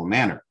illegal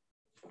manner.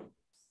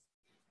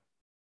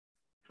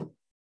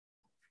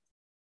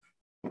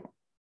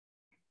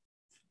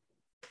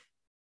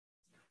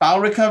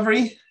 File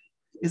recovery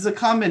is a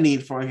common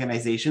need for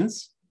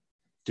organizations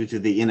due to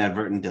the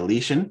inadvertent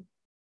deletion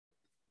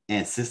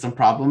and system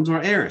problems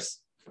or errors.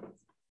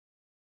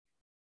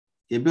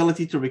 The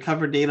ability to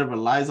recover data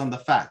relies on the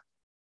fact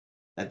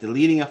that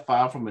deleting a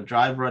file from a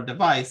drive or a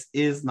device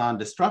is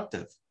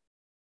non-destructive.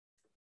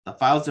 The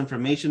file's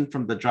information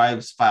from the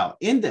drive's file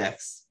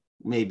index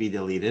may be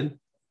deleted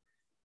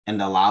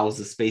and allows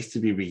the space to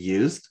be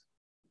reused.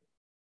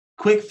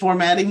 Quick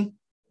formatting,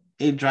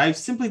 a drive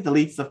simply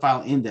deletes the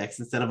file index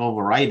instead of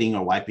overwriting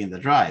or wiping the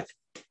drive.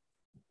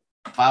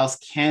 Files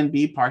can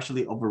be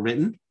partially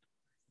overwritten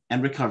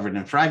and recovered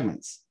in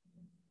fragments.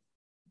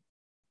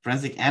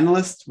 Forensic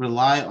analysts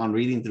rely on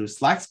reading through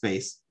slack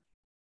space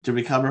to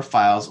recover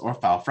files or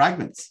file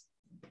fragments.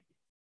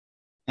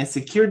 And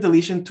secure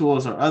deletion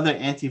tools or other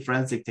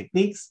anti-forensic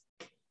techniques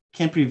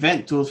can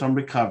prevent tools from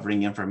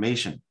recovering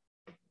information.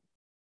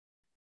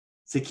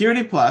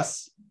 Security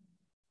Plus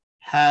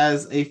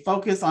has a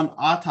focus on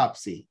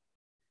Autopsy,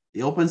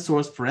 the open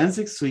source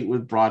forensic suite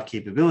with broad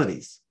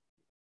capabilities.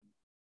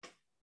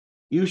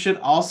 You should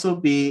also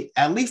be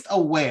at least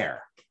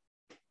aware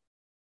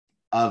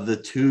of the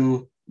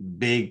two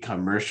big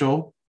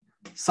commercial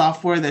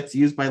software that's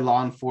used by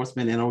law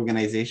enforcement and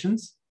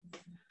organizations,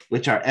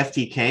 which are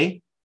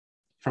FTK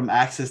from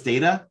Access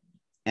Data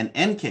and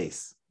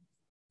Ncase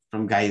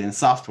from Guidance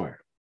Software.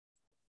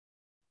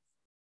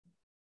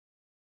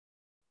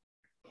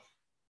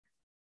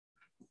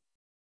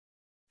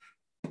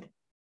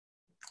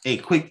 A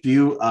quick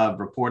view of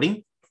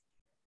reporting.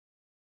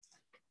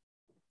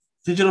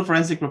 Digital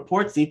forensic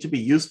reports need to be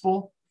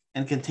useful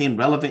and contain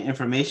relevant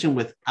information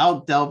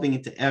without delving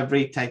into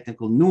every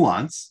technical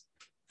nuance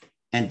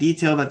and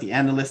detail that the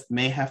analyst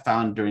may have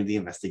found during the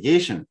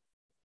investigation.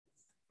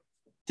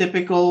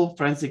 Typical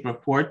forensic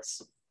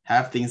reports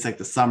have things like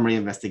the summary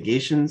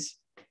investigations,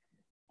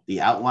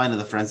 the outline of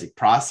the forensic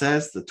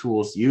process, the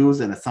tools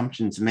used and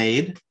assumptions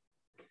made,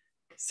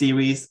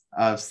 series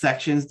of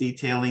sections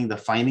detailing the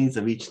findings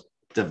of each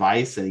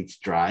device and each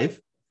drive,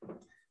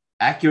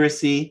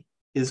 accuracy,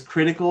 is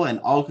critical and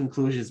all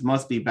conclusions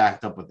must be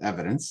backed up with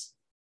evidence,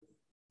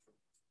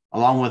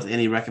 along with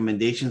any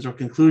recommendations or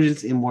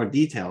conclusions in more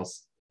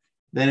details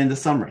than in the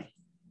summary.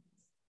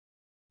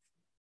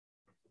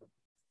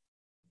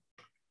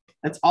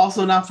 Let's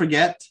also not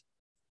forget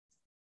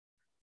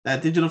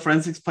that digital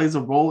forensics plays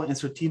a role in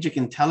strategic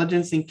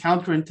intelligence and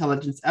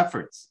counterintelligence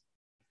efforts,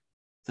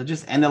 such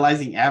as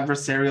analyzing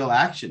adversarial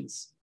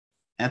actions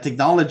and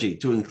technology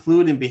to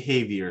include in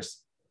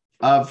behaviors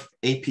of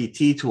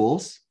APT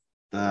tools,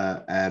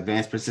 the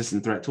advanced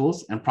persistent threat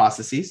tools and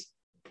processes,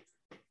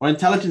 or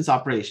intelligence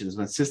operations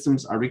when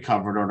systems are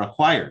recovered or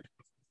acquired.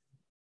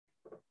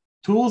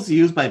 Tools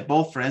used by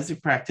both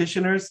forensic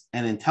practitioners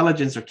and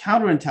intelligence or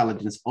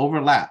counterintelligence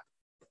overlap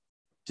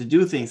to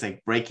do things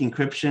like break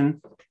encryption,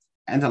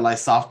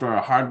 analyze software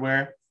or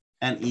hardware,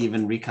 and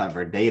even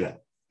recover data.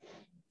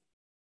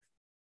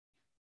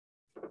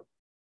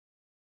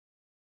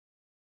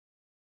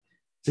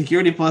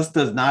 Security Plus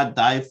does not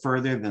dive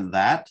further than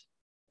that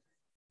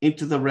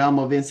into the realm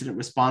of incident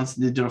response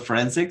and digital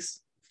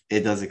forensics.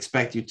 It does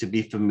expect you to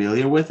be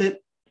familiar with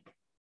it,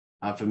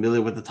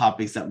 familiar with the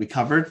topics that we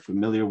covered,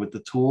 familiar with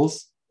the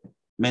tools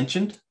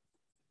mentioned.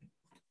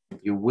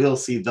 You will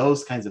see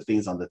those kinds of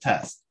things on the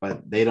test,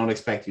 but they don't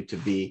expect you to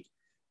be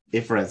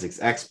a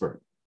forensics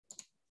expert.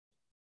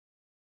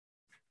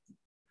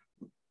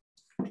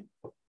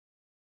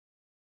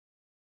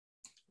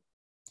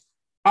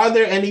 Are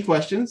there any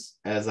questions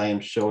as I am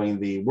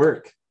showing the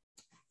work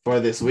for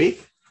this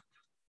week?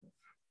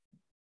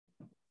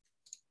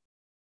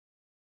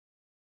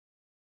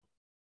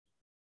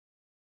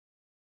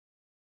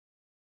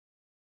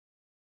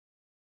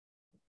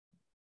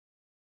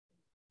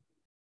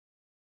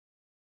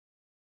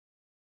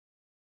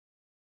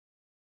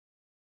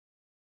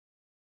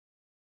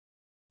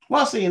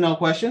 Well, seeing no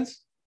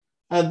questions,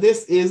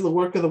 this is the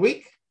work of the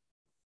week.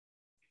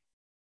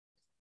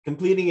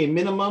 Completing a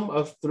minimum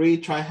of 3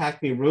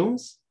 Try-Hack Me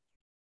rooms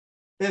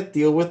that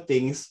deal with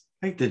things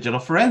like digital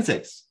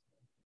forensics.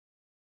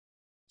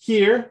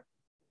 Here,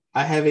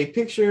 I have a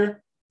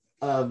picture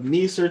of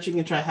me searching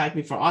in Try-Hack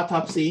Me for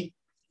autopsy,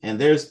 and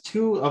there's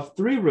 2 of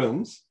 3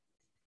 rooms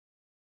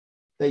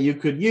that you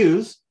could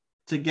use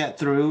to get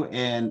through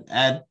and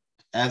add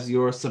as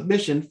your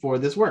submission for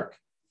this work.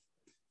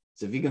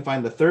 So if you can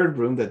find the 3rd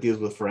room that deals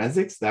with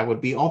forensics, that would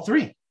be all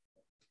 3.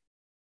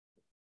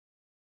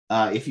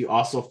 If you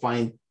also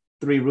find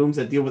 3 rooms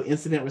that deal with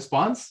incident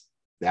response,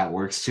 that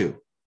works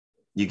too.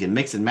 You can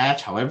mix and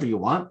match however you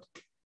want,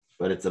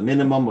 but it's a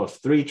minimum of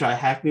 3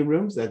 Try-Hack Me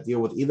rooms that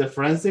deal with either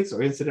forensics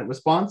or incident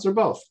response or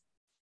both.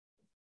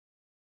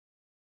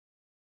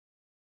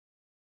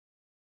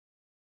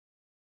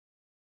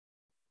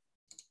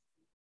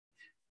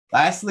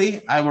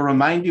 Lastly, I will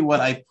remind you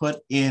what I put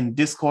in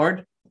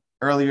Discord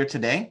earlier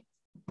today,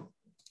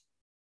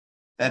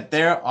 that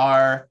there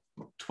are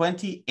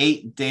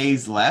 28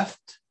 days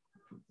left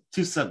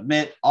to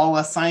submit all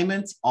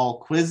assignments, all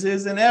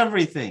quizzes, and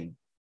everything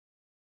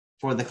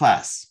for the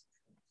class.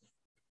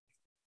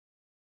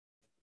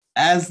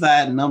 As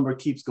that number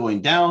keeps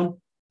going down,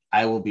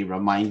 I will be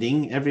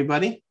reminding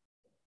everybody.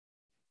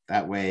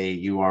 That way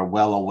you are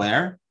well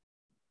aware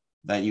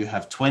that you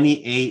have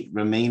 28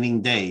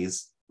 remaining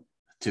days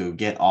to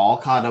get all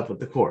caught up with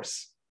the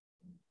course.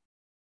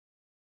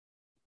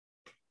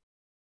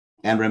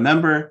 And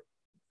remember,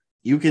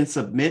 you can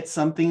submit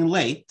something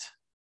late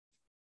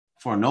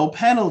for no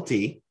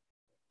penalty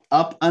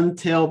up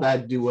until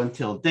that due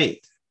until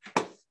date.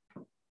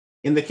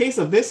 In the case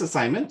of this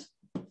assignment,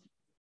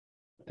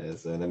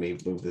 let me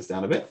move this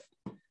down a bit.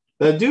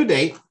 The due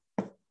date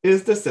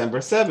is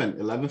December 7,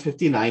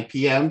 11:59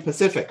 p.m.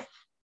 Pacific.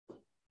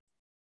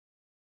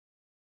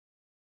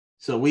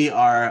 So we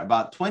are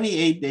about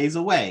 28 days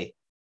away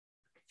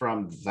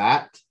from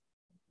that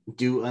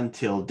due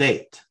until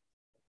date.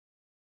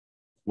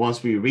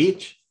 Once we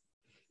reach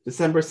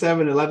December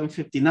 7,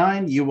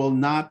 11:59, you will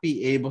not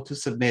be able to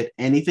submit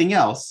anything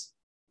else,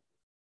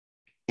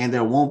 and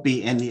there won't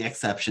be any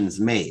exceptions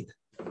made.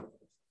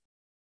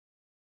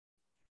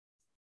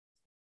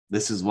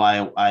 This is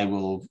why I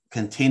will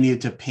continue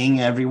to ping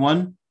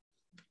everyone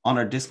on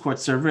our Discord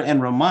server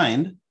and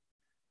remind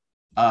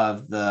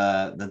of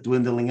the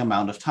dwindling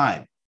amount of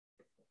time,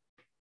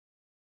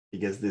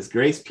 because this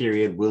grace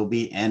period will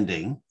be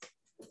ending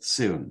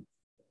soon.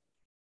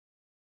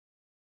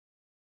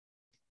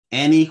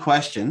 Any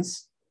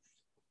questions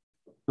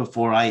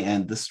before I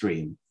end the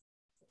stream?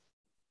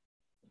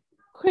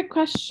 Quick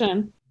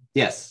question.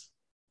 Yes.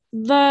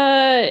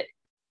 The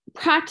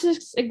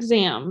practice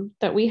exam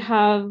that we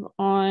have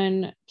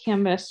on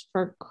Canvas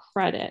for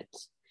credit,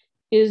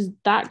 is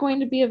that going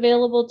to be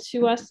available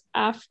to us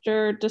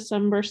after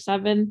December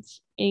 7th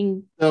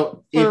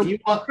so if you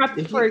want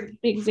for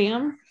the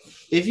exam?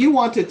 If you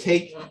want to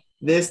take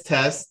this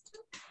test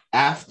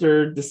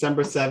after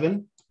December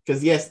 7th,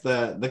 because yes,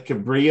 the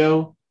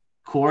Cabrillo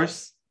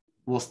course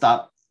will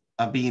stop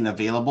being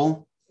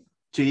available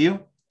to you.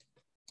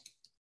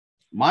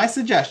 My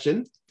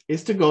suggestion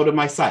is to go to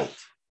my site.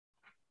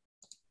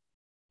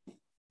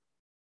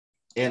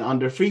 And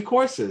under free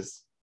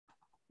courses,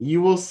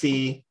 you will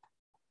see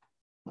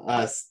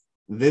uh,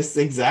 this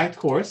exact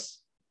course,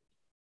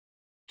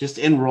 just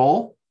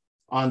enroll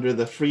under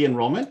the free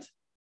enrollment,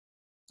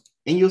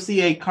 and you'll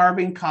see a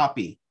carbon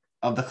copy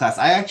of the class.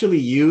 I actually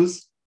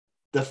use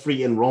the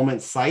free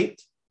enrollment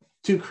site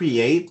to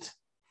create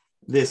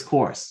this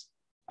course.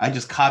 I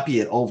just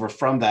copy it over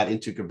from that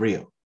into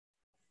Cabrillo.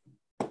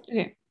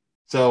 Okay.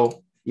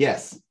 So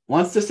yes,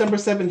 once December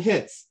 7th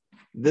hits,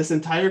 this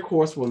entire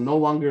course will no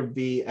longer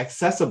be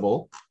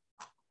accessible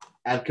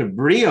at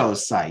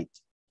Cabrillo's site,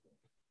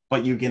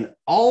 but you can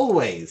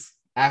always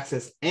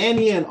access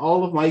any and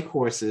all of my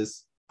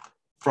courses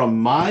from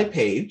my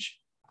page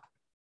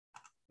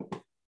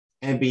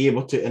and be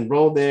able to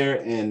enroll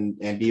there and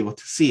be able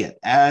to see it.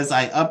 As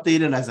I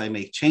update it, as I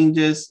make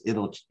changes,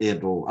 it'll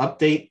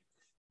update.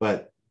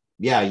 But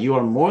yeah, you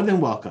are more than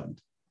welcome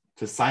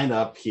to sign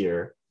up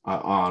here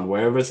on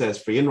wherever it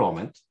says free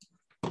enrollment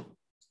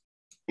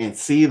and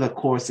see the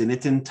course in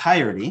its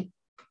entirety.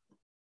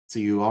 So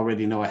you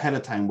already know ahead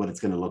of time what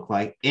it's going to look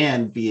like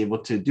and be able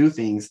to do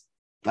things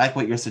like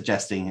what you're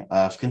suggesting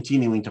of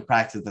continuing to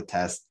practice the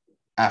test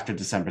after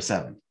December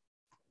 7th.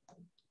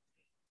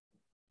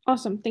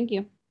 Awesome. Thank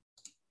you.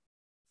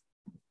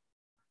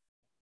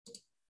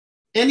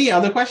 Any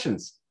other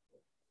questions?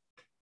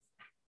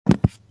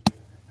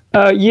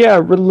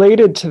 Yeah,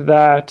 related to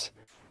that.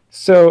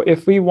 So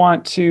if we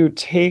want to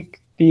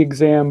take the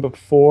exam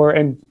before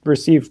and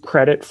receive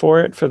credit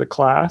for it for the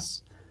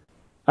class,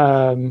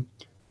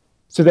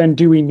 so then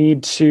do we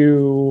need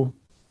to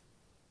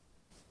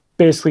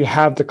basically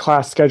have the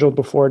class scheduled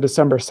before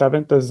December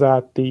 7th? Is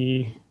that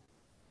the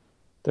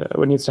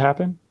what needs to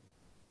happen?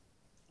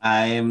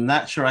 I'm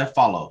not sure I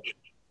follow.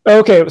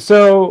 Okay,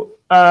 so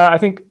I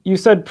think you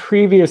said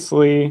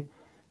previously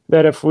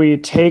that if we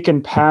take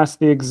and pass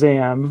the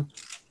exam,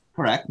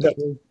 Correct. that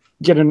we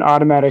get an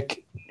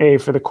automatic A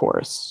for the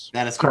course.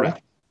 That is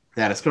correct.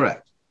 That is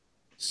correct.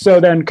 So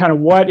then kind of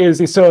what is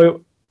the,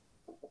 so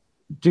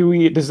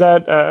does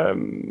that,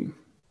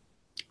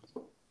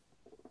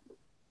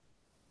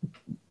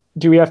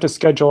 do we have to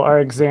schedule our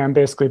exam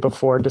basically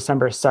before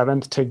December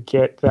 7th to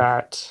get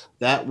that?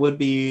 That would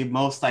be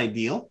most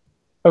ideal.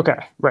 Okay,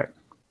 right.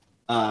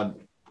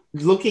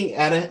 Looking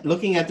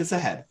at this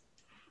ahead.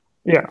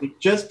 Yeah. We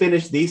just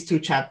finished these 2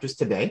 chapters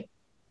today.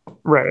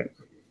 Right.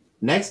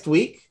 Next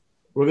week,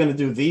 we're going to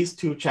do these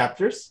 2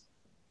 chapters.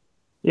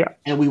 Yeah.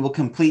 And we will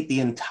complete the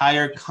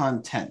entire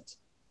content.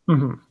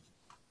 Mm-hmm.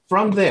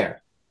 From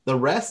there, the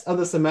rest of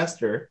the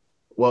semester,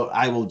 what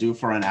I will do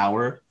for an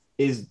hour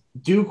is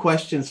do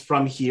questions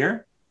from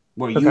here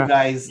where you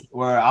guys,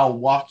 where I'll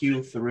walk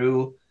you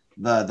through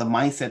the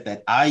mindset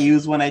that I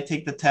use when I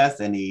take the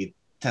test, any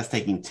test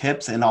taking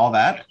tips and all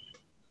that.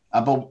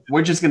 But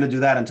we're just going to do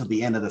that until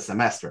the end of the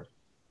semester.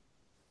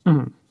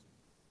 Mm-hmm.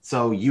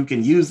 So you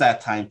can use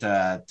that time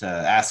to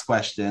ask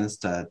questions,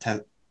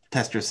 to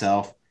test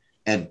yourself,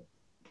 and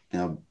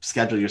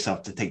schedule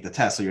yourself to take the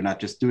test. So you're not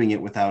just doing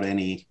it without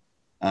any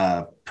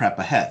prep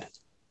ahead.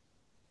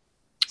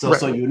 So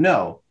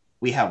so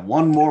we have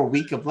one more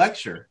week of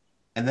lecture,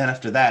 and then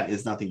after that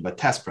is nothing but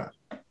test prep.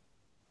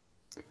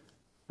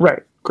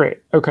 Right. Great.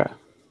 Okay.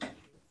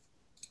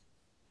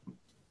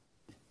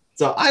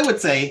 So I would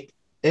say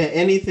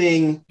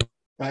anything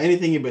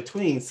in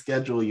between,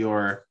 schedule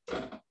your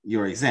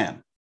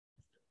exam.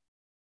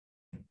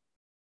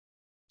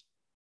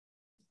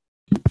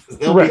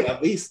 There'll be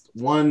at least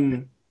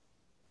one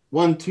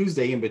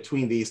Tuesday in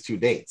between these 2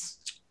 dates,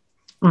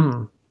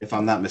 if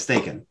I'm not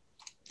mistaken.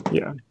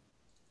 Yeah.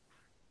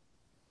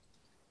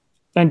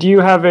 And do you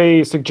have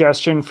a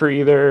suggestion for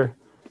either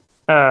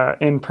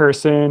in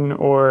person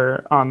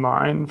or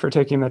online for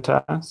taking the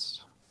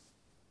test?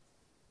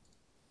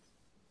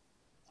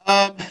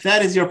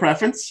 That is your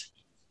preference.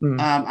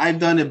 I've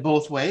done it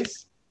both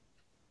ways.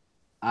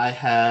 I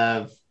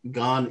have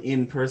gone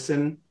in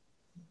person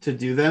to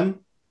do them.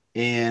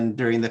 And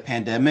during the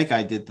pandemic,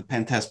 I did the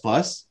Pen Test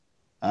Plus.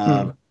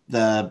 What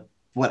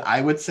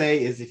I would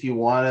say is if you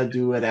want to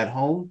do it at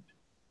home,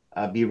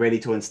 be ready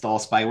to install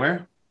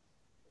spyware.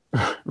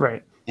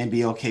 Right. And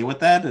be okay with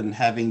that and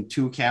having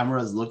 2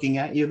 cameras looking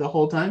at you the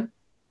whole time.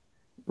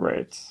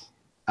 Right.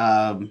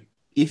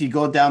 If you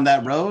go down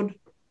that road,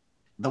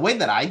 the way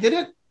that I did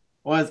it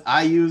was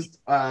I used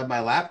my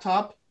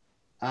laptop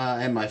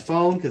and my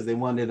phone because they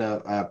wanted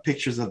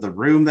pictures of the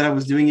room that I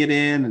was doing it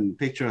in and a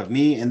picture of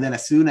me. And then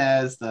as soon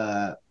as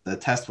the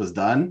test was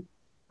done,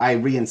 I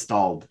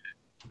reinstalled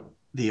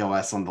the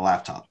OS on the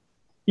laptop.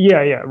 Yeah,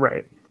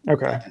 right.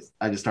 Okay.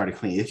 I just started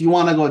cleaning. If you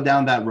want to go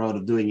down that road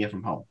of doing it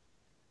from home,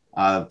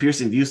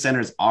 Pearson View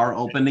Centers are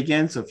open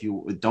again. So if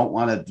you don't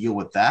want to deal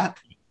with that,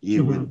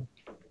 you would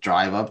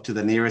drive up to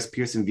the nearest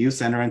Pearson View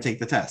Center and take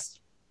the test.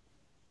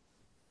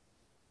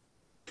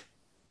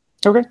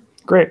 Okay,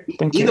 great.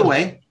 Thank you. Either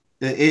way,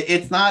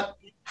 it's not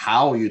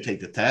how you take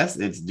the test.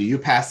 It's do you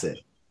pass it?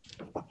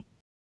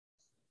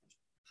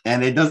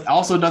 And it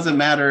doesn't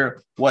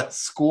matter what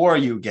score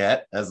you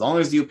get. As long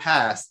as you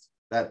passed,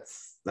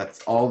 that's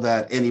all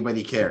that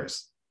anybody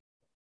cares.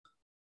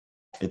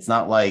 It's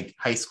not like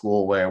high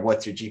school where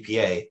what's your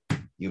GPA?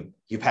 You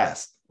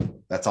passed.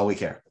 That's all we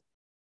care.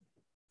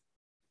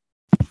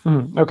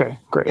 Okay,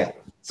 great. Yeah.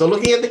 So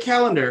looking at the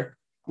calendar,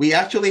 we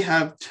actually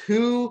have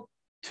 2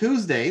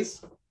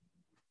 Tuesdays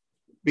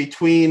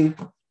between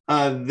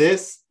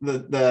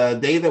the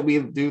day that we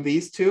do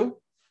these two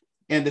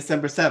and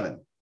December 7th.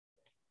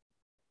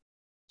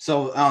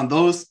 So on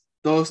those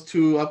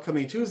 2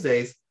 upcoming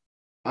Tuesdays,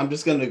 I'm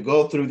just going to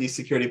go through these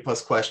Security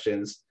Plus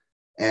questions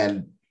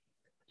and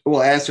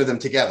we'll answer them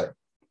together,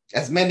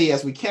 as many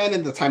as we can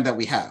in the time that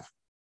we have.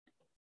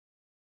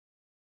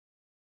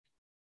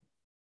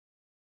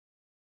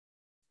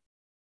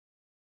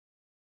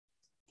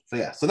 So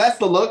yeah, so that's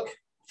the look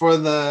for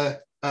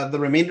the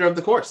remainder of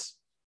the course.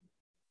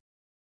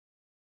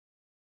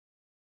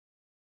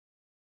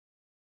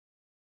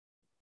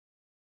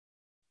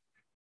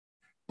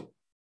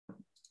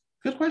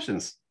 Good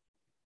questions.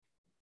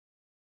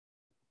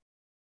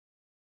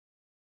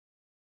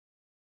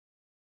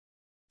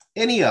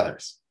 Any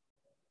others?